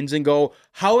brains and go,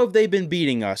 how have they been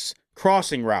beating us?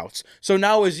 Crossing routes. So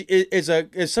now as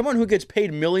someone who gets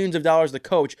paid millions of dollars to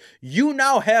coach, you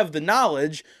now have the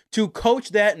knowledge to coach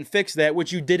that and fix that,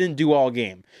 which you didn't do all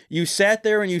game. You sat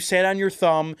there and you sat on your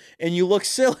thumb and you look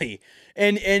silly.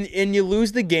 And you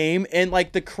lose the game, and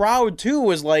the crowd too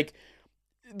was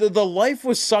the life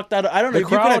was sucked out of. I don't know if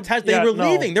you can attest. They were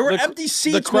leaving. There were empty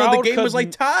seats when the game was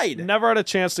tied. Never had a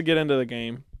chance to get into the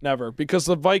game. Never. Because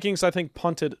the Vikings, I think,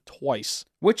 punted twice.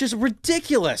 Which is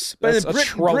ridiculous. That's But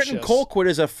Britton Colquitt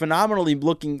is a phenomenal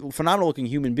looking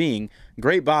human being.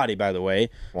 Great body, by the way.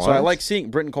 What? So I like seeing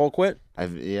Britton Colquitt.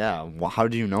 Well, how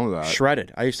do you know that?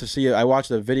 Shredded. I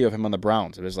watched a video of him on the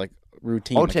Browns. It was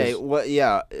routine. Okay,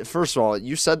 first of all,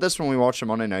 you said this when we watched the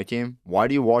Monday night game. Why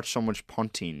do you watch so much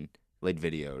punting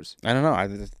videos? I don't know.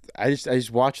 I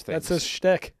just watch things. That's his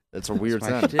shtick. That's a weird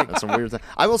thing. That's a weird thing.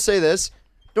 I will say this: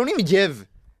 don't even give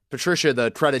Patricia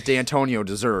the credit D'Antonio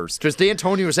deserves, because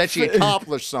D'Antonio has actually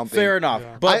accomplished something. Fair enough,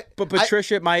 yeah. but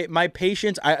Patricia, my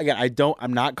patience.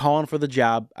 I'm not calling for the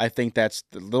job. I think that's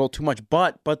a little too much.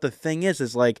 But the thing is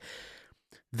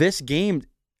this game.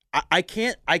 I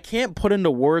can't put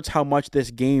into words how much this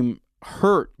game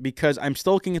hurt, because I'm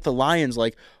still looking at the Lions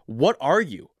what are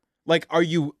you? Are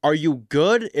you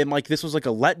good? And this was a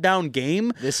letdown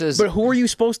game? But who are you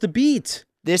supposed to beat?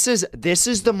 This is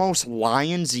the most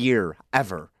Lions year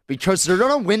ever, because they're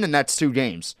gonna win the next 2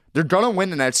 games.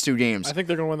 I think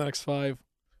they're gonna win the next 5.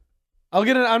 I'll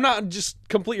get it. I'm not just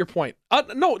complete your point.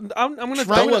 No, I'm gonna.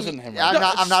 Don't listen to him.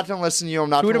 I'm not gonna listen to you. I'm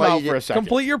not gonna let you for a second.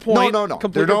 Complete your point. No.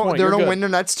 They're gonna win the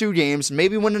next 2 games.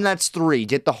 Maybe win the next 3.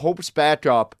 Get the hopes back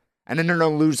up, and then they're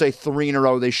gonna lose 3 in a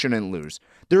row they shouldn't lose.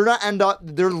 They're gonna end up.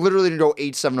 They're literally gonna go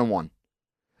 8-7-1,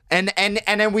 and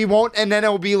then we won't. And then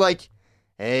it'll be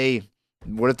hey,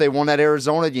 what if they won that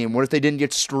Arizona game? What if they didn't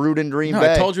get screwed in Green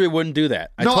Bay? I told you we wouldn't do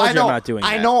that. I told you I'm not doing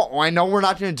that. I know we're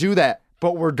not gonna do that.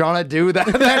 But we're gonna do that.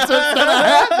 That's what's gonna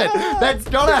happen. That's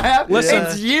gonna happen. Listen,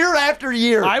 it's year after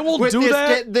year. I will do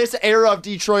that. This era of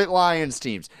Detroit Lions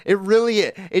teams. It really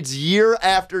is. It's year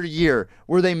after year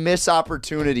where they miss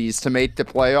opportunities to make the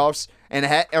playoffs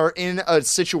and are in a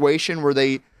situation where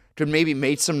they could maybe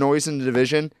make some noise in the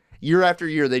division. Year after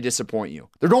year, they disappoint you.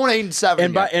 They're going 8-7.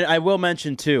 And I will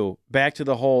mention too, back to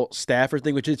the whole Stafford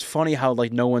thing, which is funny how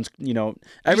no one's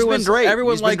everyone's great.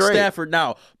 Everyone likes Stafford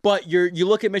now, but you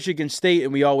look at Michigan State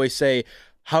and we always say,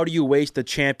 how do you waste the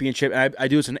championship? And I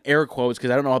do this in air quotes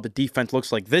because I don't know how the defense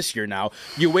looks like this year now.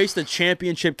 You waste a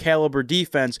championship caliber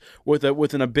defense with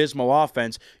an abysmal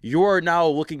offense. You are now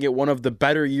looking at one of the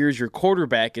better years your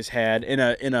quarterback has had in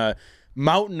a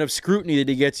mountain of scrutiny that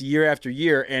he gets year after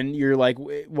year, and you're like,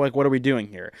 what are we doing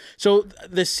here? So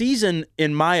the season,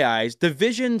 in my eyes,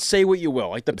 division, say what you will.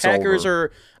 Like the Packers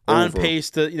are on pace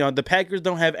to, the Packers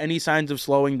don't have any signs of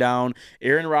slowing down.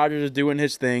 Aaron Rodgers is doing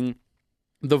his thing.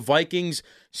 The Vikings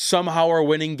somehow are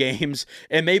winning games,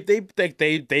 and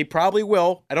they probably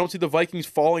will. I don't see the Vikings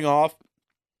falling off.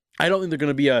 I don't think they're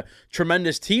going to be a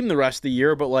tremendous team the rest of the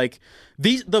year, but like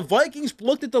the Vikings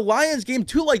looked at the Lions game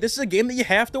too like this is a game that you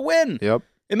have to win. Yep.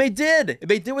 And they did.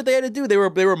 They did what they had to do. They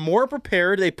were more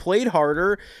prepared. They played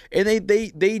harder, and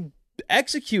they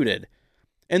executed.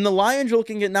 And the Lions are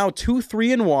looking at now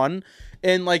 2-3-1.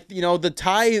 And like the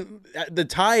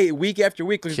tie week after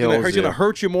week is going to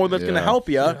hurt you more than it's going to help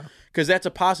you, because that's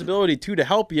a possibility too to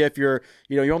help you if you're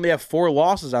you only have 4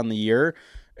 losses on the year.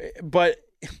 But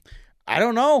I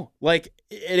don't know, like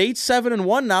at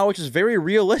 8-7-1 now, which is very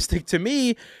realistic to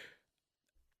me.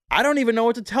 I don't even know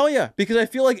what to tell you, because I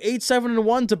feel like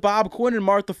 8-7-1 to Bob Quinn and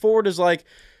Martha Ford is like,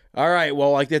 all right,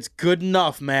 well, like that's good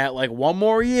enough, Matt. Like one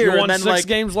more year, you won and then 6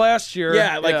 games last year.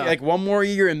 Yeah, like one more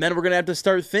year, and then we're gonna have to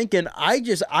start thinking. I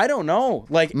don't know.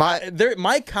 Like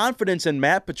my confidence in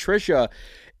Matt Patricia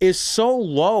is so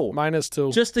low. Mine is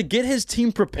too. Just to get his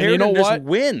team prepared and just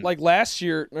win. Like last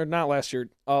year, or not last year,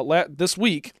 this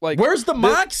week. Like where's the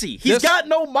moxie? He's got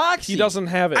no moxie. He doesn't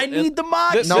have it. I need the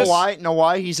moxie. Know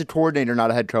why? He's a coordinator,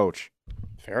 not a head coach.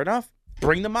 Fair enough.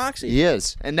 Bring the moxie. He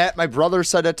is. And that my brother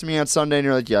said that to me on Sunday, and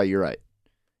you're like, yeah, you're right.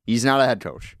 He's not a head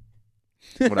coach.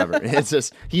 Whatever. It's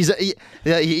just he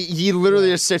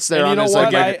literally just sits there. And on his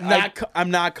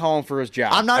I'm not calling for his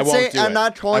job. I'm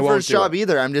not calling for his job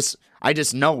either. I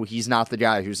just know he's not the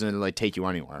guy who's going to like take you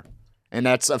anywhere, and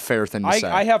that's a fair thing to say.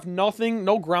 I have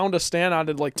no ground to stand on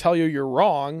to like tell you you're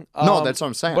wrong. No, that's what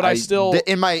I'm saying. But I still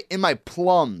in my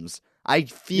plums, I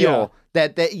feel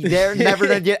that they're never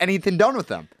going to get anything done with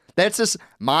them. That's just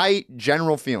my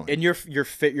general feeling. And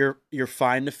you're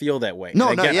fine to feel that way. No,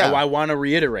 again, I want to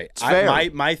reiterate.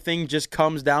 My thing just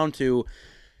comes down to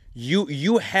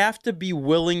you have to be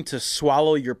willing to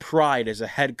swallow your pride as a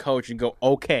head coach and go,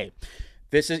 okay,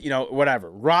 this is,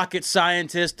 whatever, rocket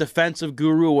scientist, defensive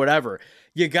guru, whatever.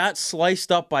 You got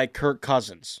sliced up by Kirk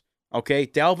Cousins. Okay,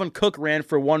 Dalvin Cook ran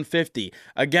for 150.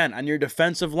 Again, on your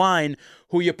defensive line,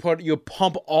 who you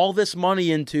pump all this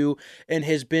money into, and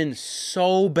has been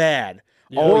so bad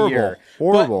all year.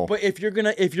 Horrible. But if you're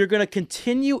gonna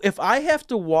continue, if I have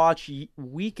to watch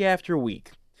week after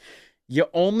week, you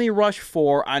only rush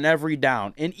 4 on every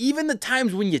down, and even the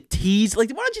times when you tease, like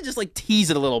why don't you just like tease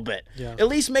it a little bit? Yeah. At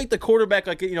least make the quarterback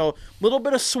like little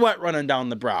bit of sweat running down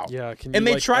the brow. Yeah, and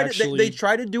they try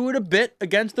to do it a bit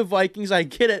against the Vikings. I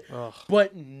get it,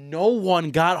 but no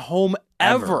one got home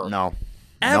ever. No,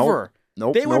 ever.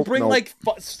 Nope. They would bring like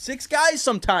 6 guys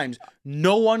sometimes.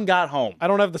 No one got home. I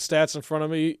don't have the stats in front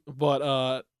of me,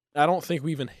 but I don't think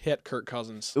we even hit Kirk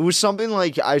Cousins. It was something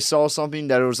like I saw something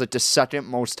that it was like the second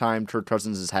most time Kirk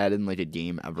Cousins has had in like a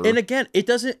game ever. And again, it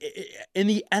doesn't in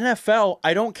the NFL.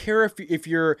 I don't care if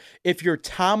you're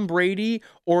Tom Brady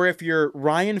or if you're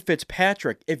Ryan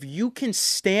Fitzpatrick. If you can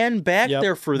stand back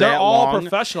there for They're that all long,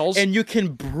 professionals, and you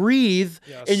can breathe,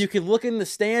 and you can look in the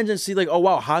stands and see like, oh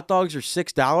wow, hot dogs are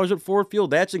 $6 at Ford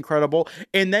Field. That's incredible.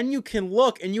 And then you can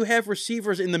look and you have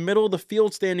receivers in the middle of the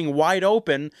field standing wide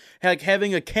open, like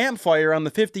having a campfire on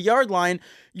the 50-yard line.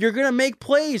 You're going to make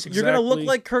plays. You're going to look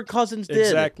like Kirk Cousins did.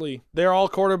 Exactly. They're all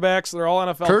quarterbacks. They're all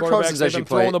NFL Kirk quarterbacks. Cousins They've been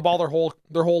throwing the ball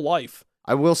their whole life.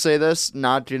 I will say this,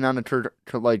 not getting on the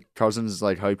like Cousins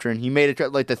like hype train. He made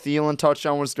it like the Thielen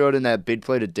touchdown was good, and that big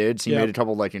play to Diggs. He made a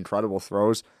couple like incredible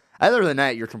throws. Other than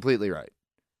that, you're completely right.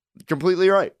 Completely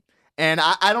right. And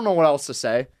I don't know what else to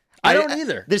say. I don't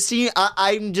either. This team,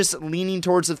 I'm just leaning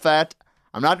towards the fact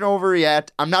I'm not going to overreact.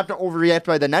 I'm not going to overreact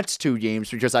by the next 2 games,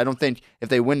 because I don't think if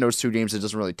they win those 2 games, it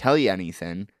doesn't really tell you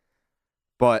anything.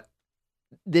 But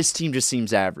this team just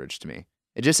seems average to me.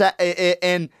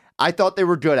 And I thought they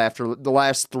were good after the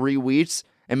last 3 weeks,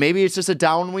 and maybe it's just a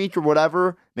down week or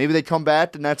whatever. Maybe they come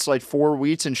back the next like 4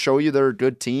 weeks and show you they're a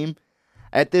good team.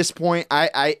 At this point,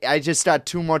 I just got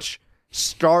too much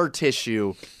scar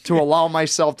tissue to allow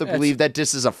myself to believe that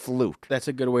this is a fluke. That's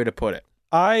a good way to put it.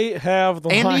 I have the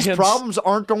Lions. These problems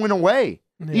aren't going away.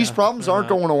 These problems aren't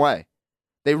going away.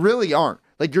 They really aren't.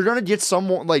 Like you're gonna get some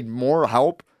more, like more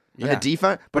help in the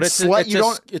defense, but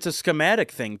it's a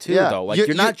schematic thing too, though. Like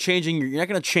you're not going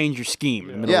to change your scheme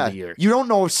in the middle of the year. You don't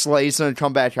know if Slay's gonna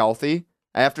come back healthy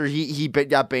after he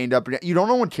got banged up. You don't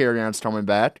know when Carrion's coming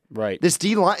back. Right. This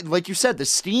D line, like you said, the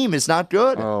scheme is not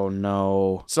good. Oh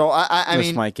no. So I mean,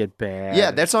 this might get bad.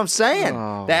 Yeah, that's what I'm saying.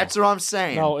 Oh. That's what I'm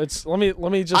saying. No, it's let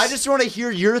me just. I just want to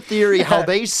hear your theory how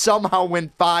they somehow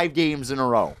win 5 games in a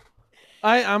row.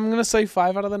 I'm gonna say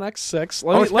 5 out of the next 6.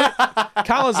 Collins,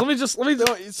 let me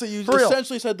So you For real.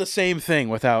 essentially said the same thing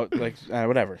without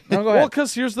whatever. No, go well, ahead.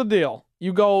 because here's the deal: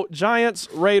 you go Giants,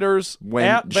 Raiders,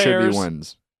 at should Bears, be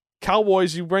wins.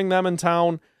 Cowboys. You bring them in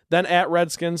town, then at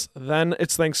Redskins, then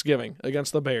it's Thanksgiving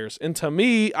against the Bears. And to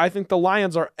me, I think the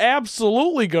Lions are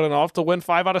absolutely good enough to win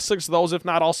 5 out of 6 of those, if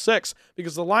not all 6,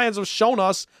 because the Lions have shown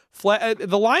us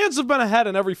the Lions have been ahead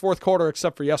in every fourth quarter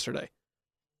except for yesterday.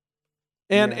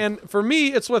 And for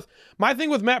me, it's with my thing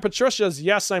with Matt Patricia is,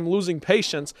 yes, I'm losing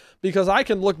patience because I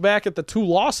can look back at the 2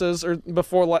 losses or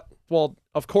before, well,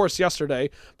 of course, yesterday,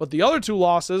 but the other 2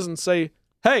 losses and say,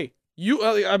 hey,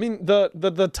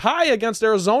 the tie against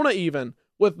Arizona even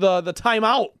with the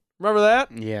timeout. Remember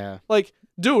that? Yeah. Like,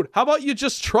 dude, how about you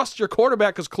just trust your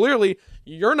quarterback? Because clearly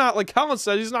you're not, like Colin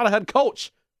said, he's not a head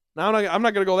coach. Now I'm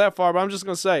not going to go that far, but I'm just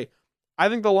going to say, I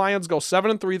think the Lions go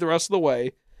 7-3 the rest of the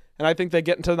way, and I think they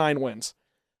get into 9 wins.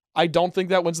 I don't think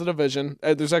that wins the division.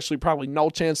 There's actually probably no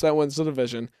chance that wins the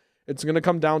division. It's going to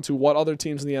come down to what other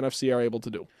teams in the NFC are able to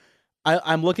do.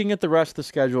 I'm looking at the rest of the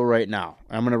schedule right now.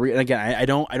 I'm gonna read again. I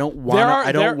don't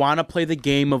want to play the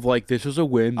game of like this is a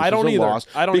win. This I don't is a either. loss.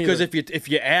 I don't because either. if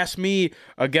you ask me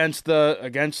against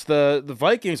the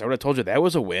Vikings, I would have told you that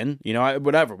was a win. You know,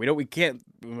 whatever.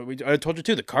 I told you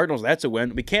too. The Cardinals, that's a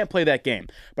win. We can't play that game.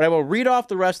 But I will read off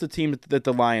the rest of the teams that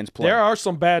the Lions play. There are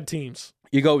some bad teams.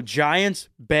 You go Giants,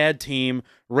 bad team.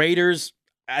 Raiders,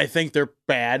 I think they're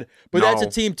bad, but that's a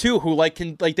team too who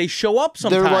they show up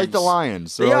sometimes. They're like the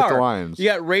Lions. They're like the Lions. You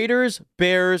got Raiders,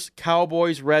 Bears,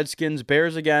 Cowboys, Redskins,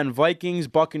 Bears again, Vikings,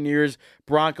 Buccaneers,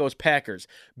 Broncos, Packers.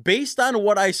 Based on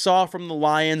what I saw from the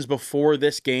Lions before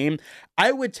this game,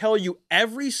 I would tell you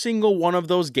every single one of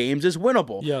those games is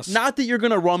winnable. Yes. Not that you're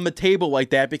going to run the table like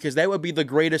that, because that would be the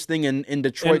greatest thing in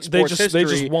Detroit sports history. They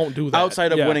just won't do that.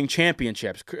 Outside of winning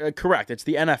championships. Correct. It's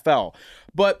the NFL.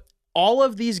 But all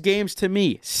of these games to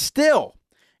me, still,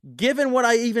 given what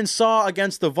I even saw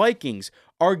against the Vikings,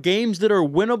 are games that are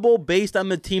winnable based on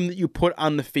the team that you put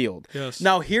on the field. Yes.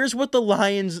 Now, here's what the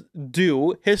Lions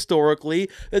do historically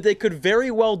that they could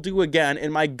very well do again,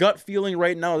 and my gut feeling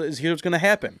right now is here's what's going to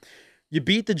happen. You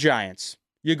beat the Giants.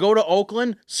 You go to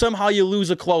Oakland, somehow you lose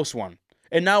a close one.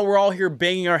 And now we're all here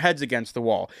banging our heads against the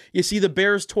wall. You see the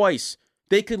Bears twice.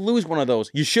 They could lose one of those.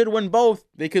 You should win both.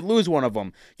 They could lose one of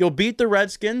them. You'll beat the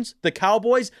Redskins, the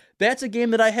Cowboys. That's a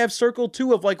game that I have circled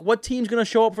too of like what team's going to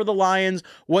show up for the Lions,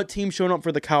 what team's showing up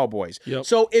for the Cowboys. Yep.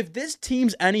 So if this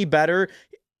team's any better,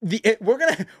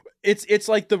 it's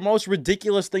like the most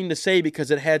ridiculous thing to say because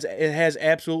it has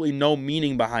absolutely no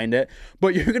meaning behind it.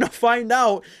 But you're going to find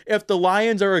out if the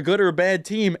Lions are a good or a bad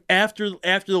team after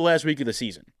the last week of the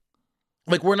season.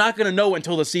 Like, we're not going to know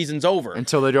until the season's over.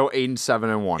 Until they go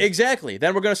 8-7-1. Exactly.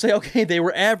 Then we're going to say, okay, they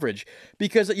were average.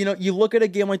 Because, you look at a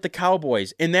game like the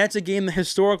Cowboys, and that's a game that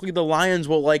historically the Lions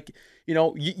will,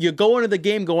 you go into the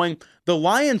game going, the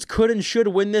Lions could and should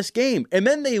win this game. And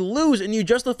then they lose, and you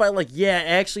justify,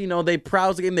 they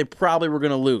prowled the game, they probably were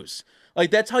going to lose. Like,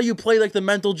 that's how you play, the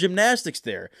mental gymnastics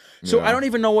there. So Yeah. I don't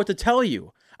even know what to tell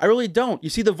you. I really don't.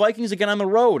 You see the Vikings again on the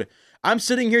road. I'm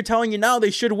sitting here telling you now they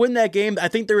should win that game. I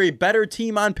think they're a better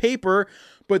team on paper,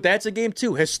 but that's a game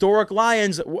too. Historic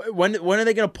Lions, when are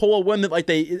they going to pull a win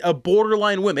a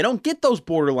borderline win? They don't get those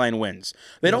borderline wins.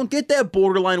 They don't get that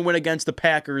borderline win against the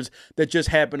Packers that just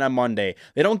happened on Monday.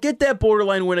 They don't get that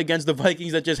borderline win against the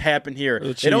Vikings that just happened here.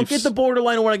 They don't get the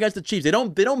borderline win against the Chiefs. They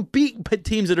don't beat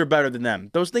teams that are better than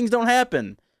them. Those things don't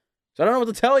happen. So I don't know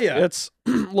what to tell you. It's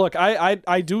look,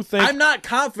 I do think I'm not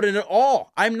confident at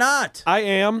all. I'm not. I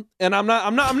am, and I'm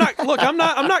not. Look, I'm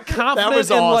not confident. That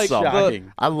was in awesome.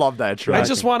 Shocking. I love that, Trent. I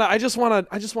just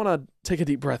wanna take a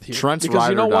deep breath here. Trent's because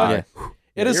you know ride or what? die.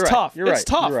 It is You're right. tough. You're It's right.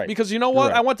 tough You're right. because you know what?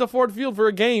 You're right. I went to Ford Field for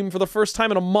a game for the first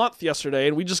time in a month yesterday,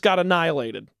 and we just got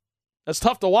annihilated. That's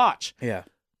tough to watch. Yeah.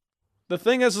 The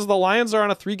thing is the Lions are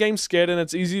on a 3-game skid, and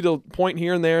it's easy to point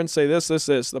here and there and say this.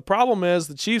 The problem is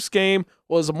the Chiefs game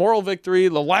was a moral victory,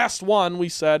 the last one we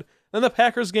said. Then the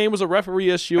Packers game was a referee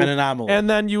issue, An anomaly. and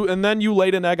then you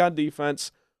laid an egg on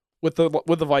defense with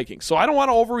the Vikings. So I don't want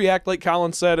to overreact, like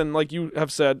Colin said, and like you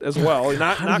have said as well.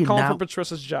 Not calling for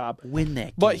Patricia's job. Win that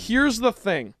game. But here's the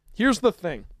thing.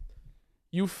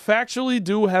 You factually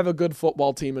do have a good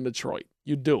football team in Detroit.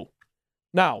 You do.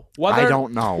 Now, I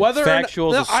don't know.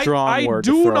 Factual is a strong word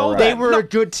to do throw know around. that. They were a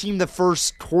good team the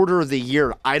first quarter of the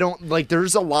year. I don't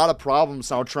there's a lot of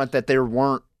problems now, Trent, that they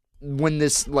weren't when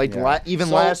this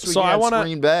even last week against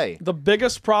Green Bay. The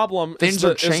biggest problem Things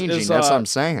are changing. That's what I'm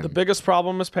saying. The biggest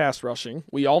problem is pass rushing.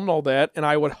 We all know that, and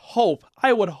I would hope,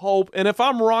 and if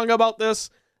I'm wrong about this,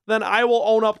 then I will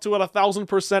own up to it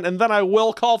 1,000%, and then I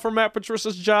will call for Matt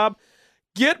Patricia's job.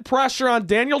 Get pressure on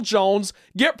Daniel Jones.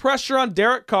 Get pressure on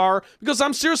Derek Carr. Because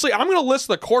I'm going to list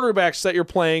the quarterbacks that you're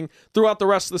playing throughout the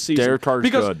rest of the season. Derek Carr's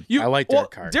good. I like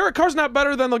Derek Carr. Derek Carr's not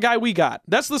better than the guy we got.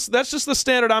 That's just the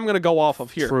standard I'm going to go off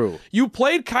of here. True. You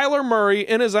played Kyler Murray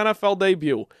in his NFL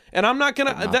debut, and I'm not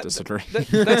going to. Disagree.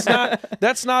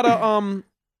 That's not a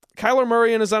Kyler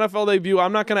Murray in his NFL debut.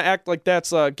 I'm not going to act like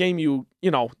that's a game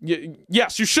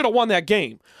yes, you should have won that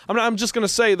game. I'm just going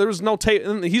to say there's no tape.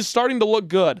 He's starting to look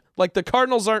good. Like the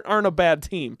Cardinals aren't a bad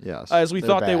team, yes, as we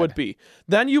thought they would be.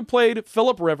 Then you played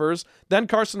Phillip Rivers, then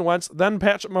Carson Wentz, then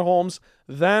Patrick Mahomes,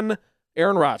 then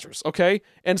Aaron Rodgers, okay?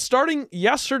 And starting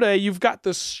yesterday, you've got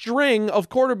this string of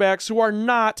quarterbacks who are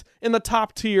not in the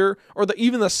top tier or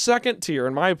even the second tier,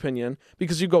 in my opinion,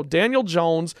 because you go Daniel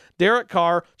Jones, Derek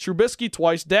Carr, Trubisky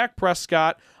twice, Dak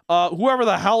Prescott, whoever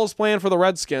the hell is playing for the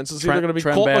Redskins. It's either going to be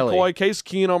Colt McCoy, Case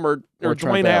Keenum, or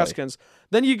Dwayne Haskins.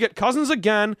 Then you get Cousins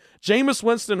again, Jameis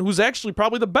Winston, who's actually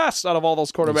probably the best out of all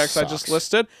those quarterbacks I just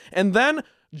listed, and then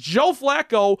Joe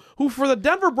Flacco, who for the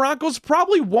Denver Broncos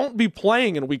probably won't be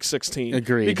playing in Week 16.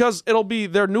 Agreed. Because it'll be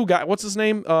their new guy. What's his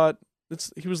name?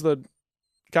 He was the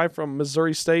guy from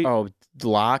Missouri State. Oh,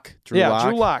 Locke? Drew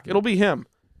Lock. It'll be him.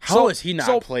 How has he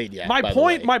not played yet?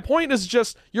 My point is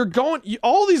just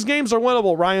all these games are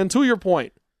winnable, Ryan, to your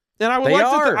point. And I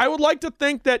would like to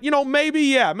think that, maybe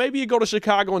you go to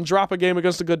Chicago and drop a game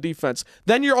against a good defense.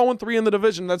 Then you're 0-3 in the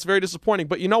division. That's very disappointing.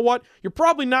 But you know what? You're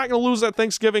probably not going to lose at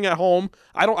Thanksgiving at home.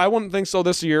 I wouldn't think so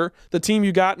this year. The team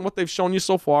you got and what they've shown you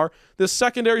so far. This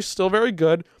secondary is still very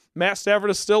good. Matt Stafford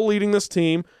is still leading this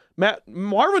team.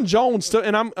 Marvin Jones still,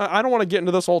 and I don't want to get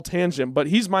into this whole tangent, but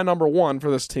he's my number one for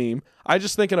this team. I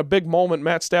just think in a big moment,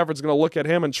 Matt Stafford's going to look at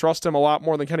him and trust him a lot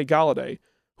more than Kenny Golladay,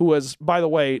 who has, by the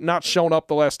way, not shown up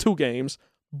the last 2 games,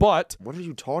 but... What are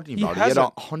you talking about? He had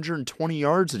 120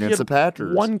 yards against the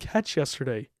Packers. 1 catch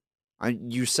yesterday.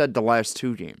 You said the last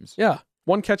 2 games. Yeah,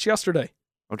 1 catch yesterday.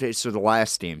 Okay, so the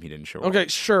last game he didn't show up. Okay,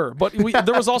 sure. But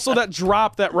there was also that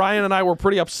drop that Ryan and I were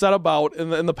pretty upset about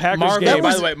in the Packers game.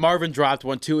 By the way, Marvin dropped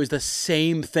one too. Is the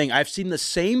same thing. I've seen the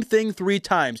same thing 3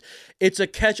 times. It's a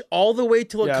catch all the way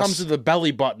till it comes to the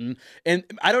belly button. And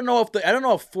I don't know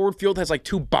if Ford Field has like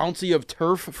too bouncy of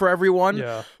turf for everyone.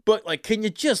 Yeah. But like, can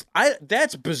you just?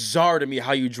 That's bizarre to me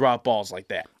how you drop balls like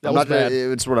that. That was bad.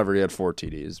 It's whatever. He had 4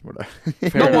 TDs.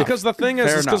 Whatever. Because the thing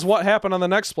is because what happened on the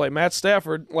next play, Matt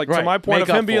Stafford, to my point of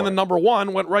him being the number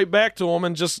 1, went right back to him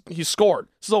and he scored.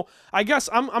 So I guess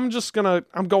I'm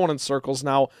going in circles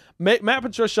now. Matt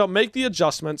Patricia, make the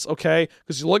adjustments, okay?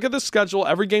 Because you look at the schedule,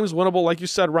 every game's winnable, like you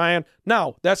said, Ryan.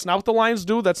 No, that's not what the Lions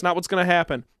do. That's not what's going to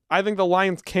happen. I think the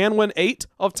Lions can win 8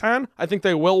 of 10. I think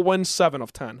they will win 7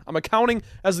 of 10. I'm accounting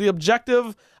as the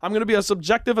objective. I'm going to be as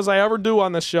objective as I ever do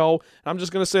on this show. I'm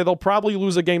just going to say they'll probably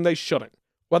lose a game they shouldn't.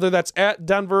 Whether that's at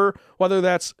Denver, whether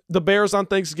that's the Bears on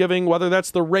Thanksgiving, whether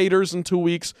that's the Raiders in 2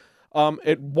 weeks,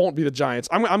 it won't be the Giants.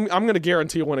 I'm going to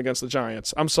guarantee a win against the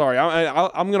Giants. I'm sorry.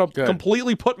 I'm going to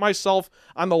completely put myself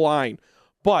on the line.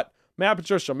 But Matt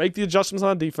Patricia, make the adjustments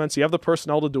on defense. You have the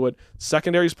personnel to do it.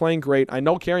 Secondary's playing great. I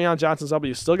know Kerryon Johnson's up, but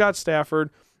you still got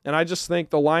Stafford. And I just think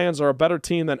the Lions are a better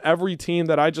team than every team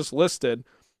that I just listed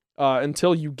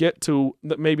until you get to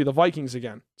maybe the Vikings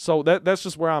again. So that's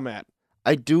just where I'm at.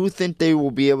 I do think they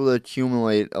will be able to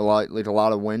accumulate a lot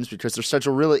of wins because their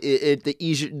schedule really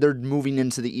they're moving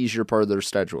into the easier part of their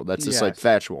schedule. That's just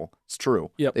factual. It's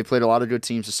true. Yep. They played a lot of good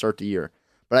teams to start the year.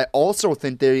 But I also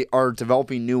think they are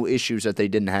developing new issues that they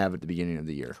didn't have at the beginning of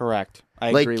the year. Correct. I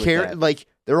agree with that. Like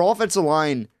their offensive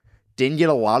line didn't get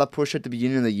a lot of push at the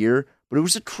beginning of the year, but it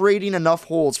was creating enough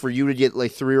holes for you to get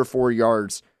like 3 or 4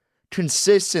 yards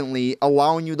consistently,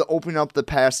 allowing you to open up the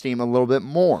pass game a little bit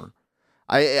more.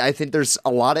 I think there's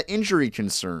a lot of injury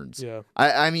concerns. Yeah.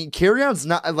 I mean, Kerryon's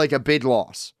not like a big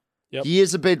loss. Yep. He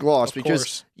is a big loss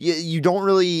because you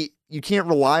can't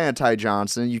rely on Ty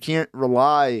Johnson. You can't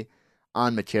rely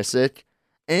on McKissick.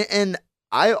 And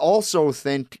I also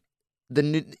think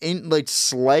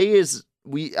Slay is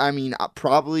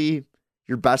probably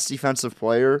your best defensive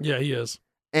player. Yeah, he is.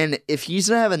 And if he's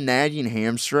going to have a nagging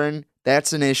hamstring,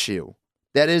 that's an issue.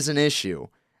 That is an issue.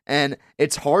 And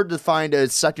it's hard to find a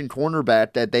second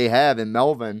cornerback that they have in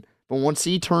Melvin. But once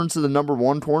he turns to the number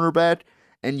 1 cornerback,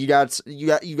 and you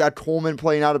got Coleman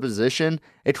playing out of position,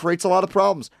 it creates a lot of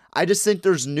problems. I just think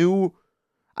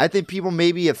I think people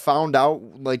maybe have found out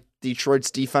like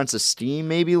Detroit's defensive steam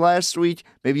maybe last week.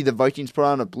 Maybe the Vikings put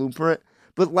on a blueprint.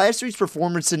 But last week's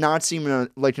performance did not seem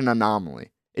like an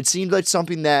anomaly. It seemed like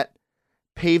something that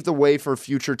paved the way for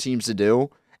future teams to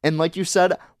do. And like you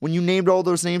said, when you named all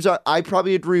those names, I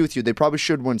probably agree with you. They probably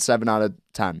should win 7 out of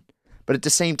 10. But at the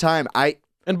same time,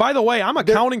 and And by the way, I'm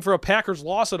accounting for a Packers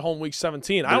loss at home week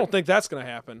 17. I don't think that's going to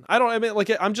happen.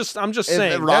 I'm just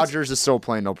saying. If Rodgers is still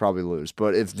playing, they'll probably lose.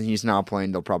 But if he's not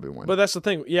playing, they'll probably win. But that's the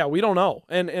thing. Yeah, we don't know.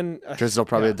 And because they'll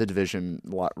probably have the division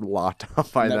locked up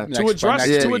by then. To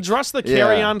address the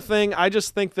carry-on thing, I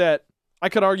just think that I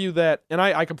could argue that, and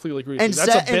I completely agree with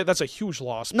you. That's a huge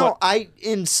loss. No,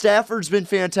 Stafford's been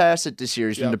fantastic this year.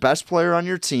 He's been the best player on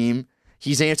your team.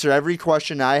 He's answered every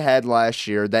question I had last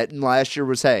year. That last year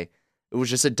was, hey, it was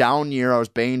just a down year. I was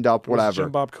banged up, whatever. Jim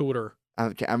Bob Cooter.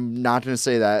 I'm not going to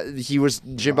say that. He was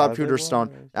Jim Bob Cooter's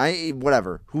stone.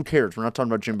 Whatever. Who cares? We're not talking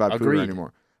about Jim Bob Cooter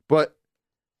anymore. But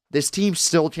this team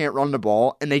still can't run the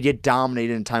ball, and they get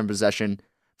dominated in time of possession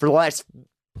for the last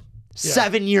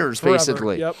 7 years, forever.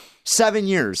 Basically. Yep. 7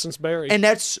 years. Since Barry. And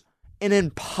that's an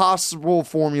impossible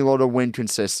formula to win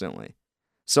consistently.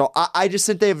 So I just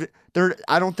think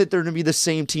I don't think they're going to be the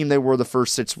same team they were the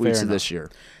first 6 weeks of this year.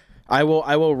 I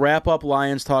will wrap up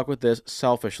Lions talk with this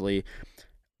selfishly.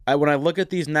 When I look at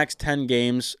these next 10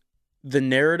 games, the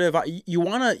narrative, you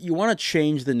want to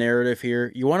change the narrative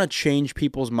here. You want to change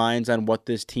people's minds on what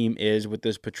this team is with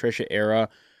this Patricia era.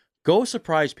 Go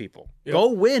surprise people. Yep.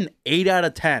 Go win 8 out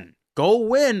of 10. Go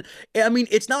win. I mean,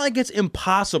 it's not like it's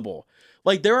impossible.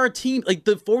 Like, there are teams, like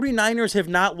the 49ers have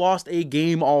not lost a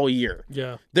game all year.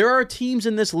 Yeah. There are teams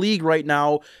in this league right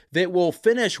now that will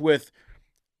finish with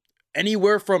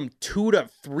anywhere from 2 to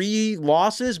 3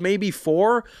 losses, maybe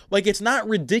 4. Like, it's not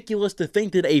ridiculous to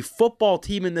think that a football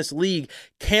team in this league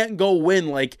can't go win,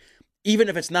 like, even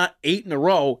if it's not 8 in a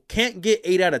row, can't get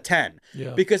 8 out of 10.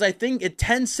 Yeah. Because I think at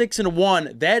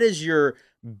 10-6-1, that is your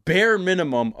bare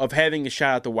minimum of having a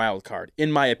shot at the wild card,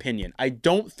 in my opinion. I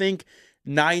don't think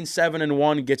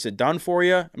 9-7-1 gets it done for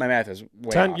you. My math is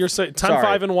way 10. off. You're saying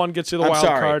 10-5-1 gets you the wild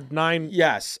card. 9.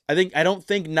 Yes, I don't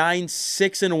think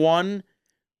 9-6-1.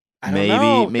 I don't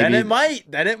know. Maybe. Then it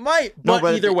might. But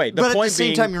either way, but at the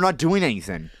same time, you're not doing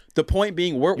anything. The point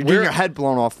being, we're getting your head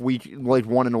blown off week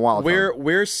 1 in the wild card.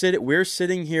 We're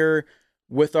sitting here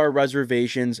with our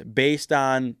reservations based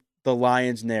on the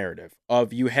Lions narrative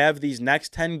of you have these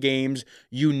next 10 games,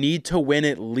 you need to win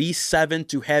at least 7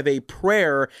 to have a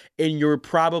prayer, and you're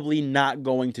probably not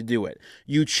going to do it.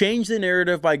 You change the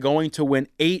narrative by going to win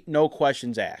 8, no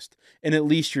questions asked, and at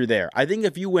least you're there. I think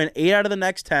if you win 8 out of the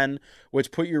next 10,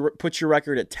 which puts your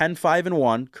record at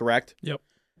 10-5-1, correct? Yep.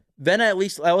 Then at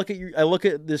least I look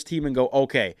at this team and go,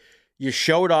 okay, you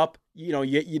showed up. You know,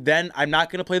 then I'm not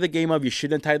going to play the game of you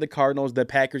shouldn't have tied the Cardinals. The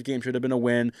Packers game should have been a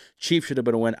win. Chiefs should have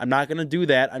been a win. I'm not going to do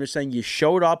that. I'm just saying you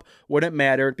showed up when it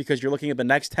mattered because you're looking at the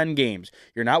next 10 games.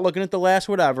 You're not looking at the last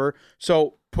whatever.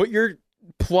 So put your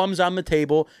plums on the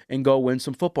table and go win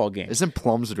some football games. Isn't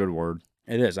plums a good word?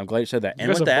 It is. I'm glad you said that. You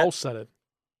and guys with have that, both said it.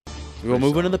 we'll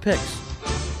move into the picks.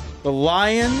 The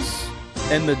Lions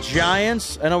and the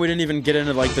Giants. I know we didn't even get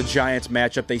into like the Giants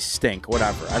matchup. They stink.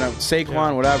 Whatever. I don't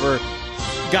Saquon. Whatever.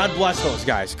 God bless those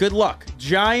guys. Good luck.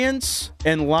 Giants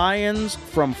and Lions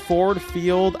from Ford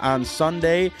Field on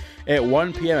Sunday at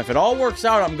 1 p.m. If it all works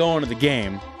out, I'm going to the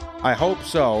game. I hope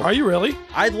so. Are you really?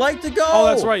 I'd like to go. Oh,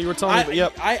 that's right. You were telling me.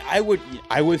 Yep. I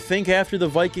would think after the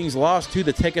Vikings lost, too,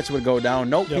 the tickets would go down.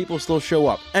 Nope, people still show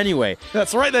up. Anyway.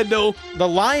 That's right, they do. The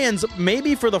Lions,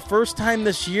 maybe for the first time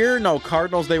this year, no,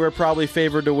 Cardinals, they were probably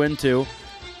favored to win, too.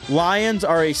 Lions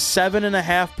are a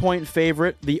 7.5-point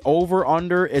favorite. The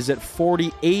over-under is at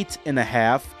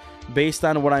 48.5. Based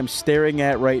on what I'm staring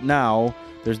at right now,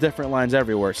 there's different lines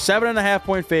everywhere.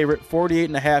 7.5-point favorite,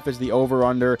 48.5 is the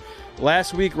over-under.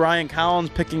 Last week, Ryan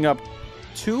Collins picking up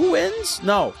 2 wins?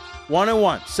 No,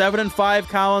 1-1. 7-5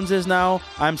 Collins is now.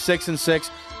 I'm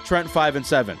 6-6. Trent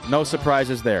 5-7. No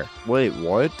surprises there. Wait,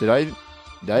 what? Did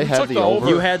I have the over?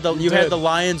 You had the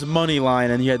Lions money line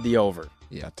and you had the over.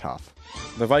 Yeah, tough.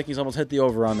 The Vikings almost hit the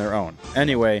over on their own.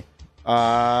 Anyway,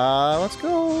 let's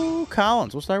go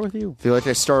Collins. We'll start with you. I feel like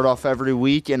I start off every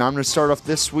week, and I'm going to start off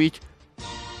this week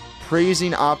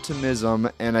praising optimism,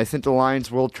 and I think the Lions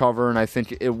will cover, and I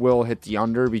think it will hit the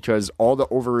under because all the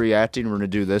overreacting we're going to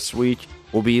do this week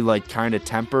will be like kind of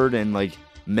tempered and like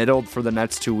middled for the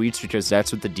next 2 weeks because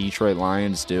that's what the Detroit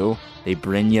Lions do. They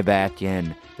bring you back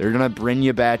in. They're going to bring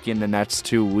you back in the next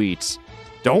 2 weeks.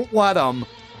 Don't let them.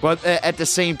 But at the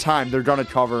same time, they're going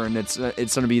to cover, and it's going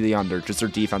to be the under because their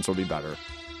defense will be better.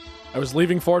 I was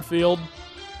leaving Ford Field.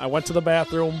 I went to the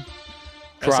bathroom.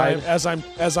 As I'm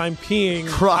peeing,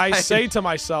 Cried. I say to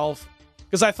myself,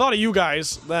 because I thought of you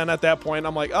guys then at that point,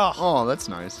 I'm like, oh, that's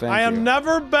nice. I am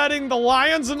never betting the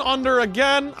Lions and under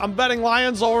again. I'm betting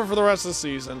Lions over for the rest of the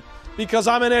season because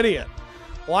I'm an idiot.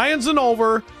 Lions and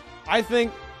over, I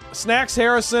think Snacks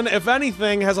Harrison, if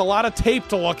anything, has a lot of tape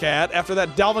to look at after that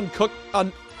Dalvin Cook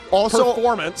Also,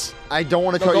 performance. I don't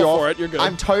want to No, cut you go off. for it. You're good.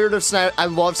 I'm tired of Snap. I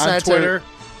love On Snap. Twitter,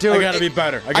 Dude, I gotta be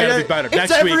better. I gotta be better. It's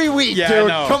Next every week, Yeah,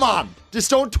 dude. I know. Come on. Just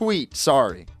don't tweet.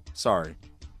 Sorry.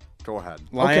 Go ahead.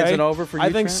 Lions Okay. and over for you,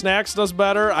 I think Trent? Snacks does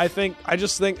better. I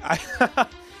just think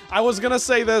I was gonna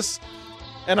say this,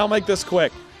 and I'll make this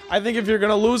quick. I think if you're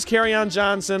gonna lose Kerryon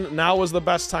Johnson, now is the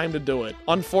best time to do it.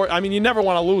 I mean, you never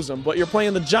want to lose him, but you're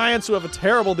playing the Giants, who have a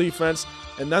terrible defense,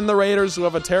 and then the Raiders, who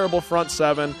have a terrible front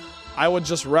seven. I would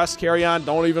just rest Kerryon.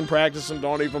 Don't even practice him.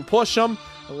 Don't even push him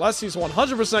unless he's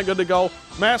 100% good to go.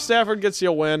 Matt Stafford gets you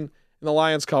a win, and the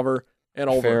Lions cover and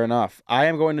over. Fair enough. I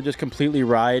am going to just completely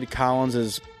ride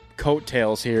Collins's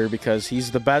coattails here because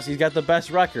he's the best. He's got the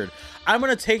best record. I'm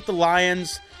going to take the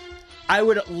Lions. I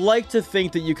would like to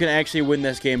think that you can actually win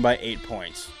this game by 8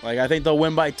 points. Like, I think they'll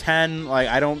win by 10. Like,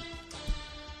 I don't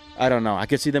know. I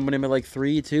could see them winning by like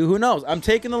 3-2. Who knows? I'm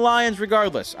taking the Lions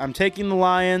regardless. I'm taking the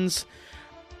Lions.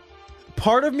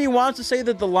 Part of me wants to say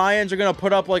that the Lions are going to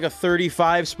put up like a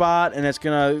 35 spot, and it's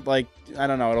going to, like, I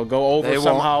don't know, it'll go over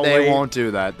somehow. They won't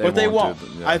do that. They won't.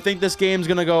 Yeah. I think this game's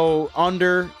going to go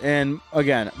under, and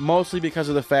again, mostly because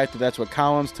of the fact that that's what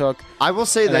Collins took. I will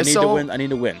say And this, I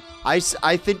need to win. I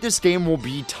think this game will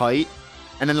be tight,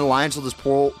 and then the Lions will just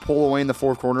pull away in the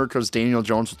fourth quarter because Daniel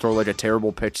Jones will throw like a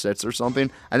terrible pick six or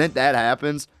something. I think that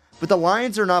happens. But the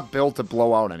Lions are not built to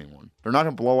blow out anyone. They're not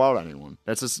going to blow out anyone.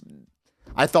 That's just.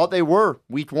 I thought they were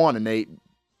week one, and they're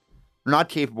not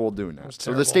capable of doing that.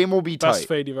 So this game will be tight. Best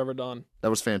fade you've ever done. That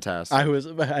was fantastic.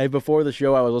 Before the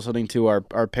show, I was listening to our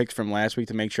picks from last week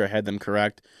to make sure I had them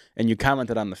correct, and you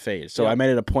commented on the fade. So Yep. I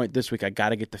made it a point this week. I got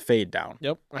to get the fade down.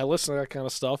 Yep, I listen to that kind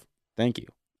of stuff. Thank you.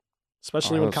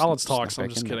 Especially Oh, when let's Collins snap talks. I'm back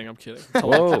just in kidding. there. I'm kidding.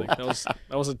 Totally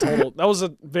kidding. That was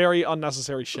a very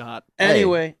unnecessary shot.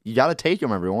 Anyway, you got to take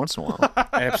them every once in a while.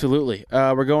 absolutely.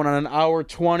 We're going on an hour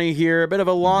 20 here. A bit of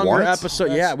a longer What? episode.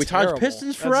 That's Yeah, we terrible. talked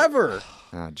Pistons That's- forever.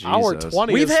 Oh, Jesus. Hour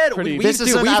 20 We've is had pretty. This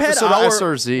is an episode of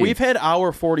SRZ. We've had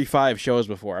hour 45 shows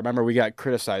before. I remember we got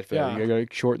criticized for that. Yeah. We got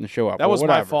to shorten the show up. that was my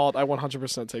whatever. fault. I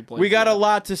 100% take blame. We for got that. a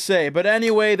lot to say. But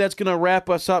anyway, that's going to wrap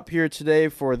us up here today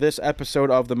for this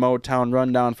episode of the Motown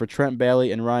Rundown. For Trent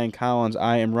Bailey and Ryan Collins,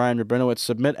 I am Ryan Rabinowitz.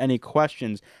 Submit any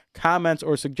questions, comments,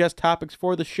 or suggest topics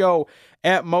for the show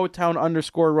at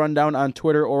Motown_Rundown on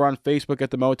Twitter or on Facebook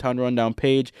at the Motown Rundown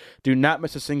page. Do not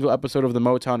miss a single episode of the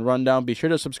Motown Rundown. Be sure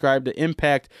to subscribe to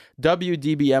Impact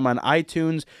WDBM on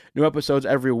iTunes. New episodes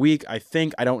every week, I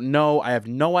think. I don't know. I have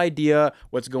no idea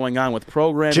what's going on with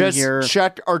programming Just here.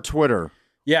 check our Twitter.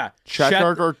 Yeah, Check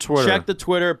our Twitter. Check the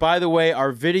Twitter. By the way,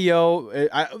 our video.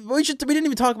 We didn't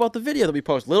even talk about the video that we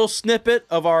post. Little snippet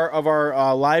of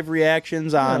our live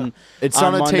reactions on. It's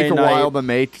on going to take Monday a while night. to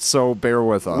make, so bear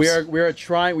with us. We are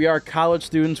trying. We are college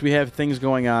students. We have things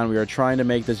going on. We are trying to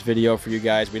make this video for you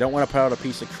guys. We don't want to put out a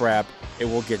piece of crap. It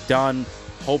will get done.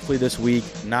 Hopefully this week.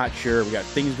 Not sure. We got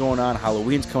things going on.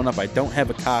 Halloween's coming up. I don't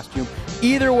have a costume.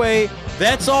 Either way,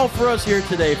 that's all for us here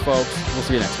today, folks. We'll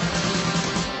see you next time.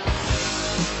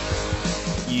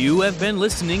 You have been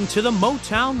listening to the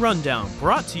Motown Rundown,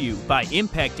 brought to you by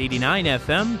Impact 89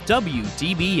 FM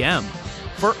WDBM.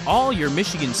 For all your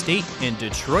Michigan State and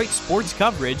Detroit sports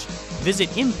coverage, visit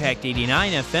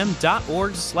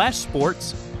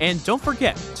impact89fm.org/sports, and don't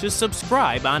forget to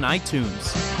subscribe on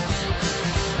iTunes.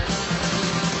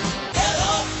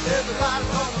 Everybody's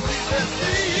gonna leave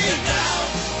this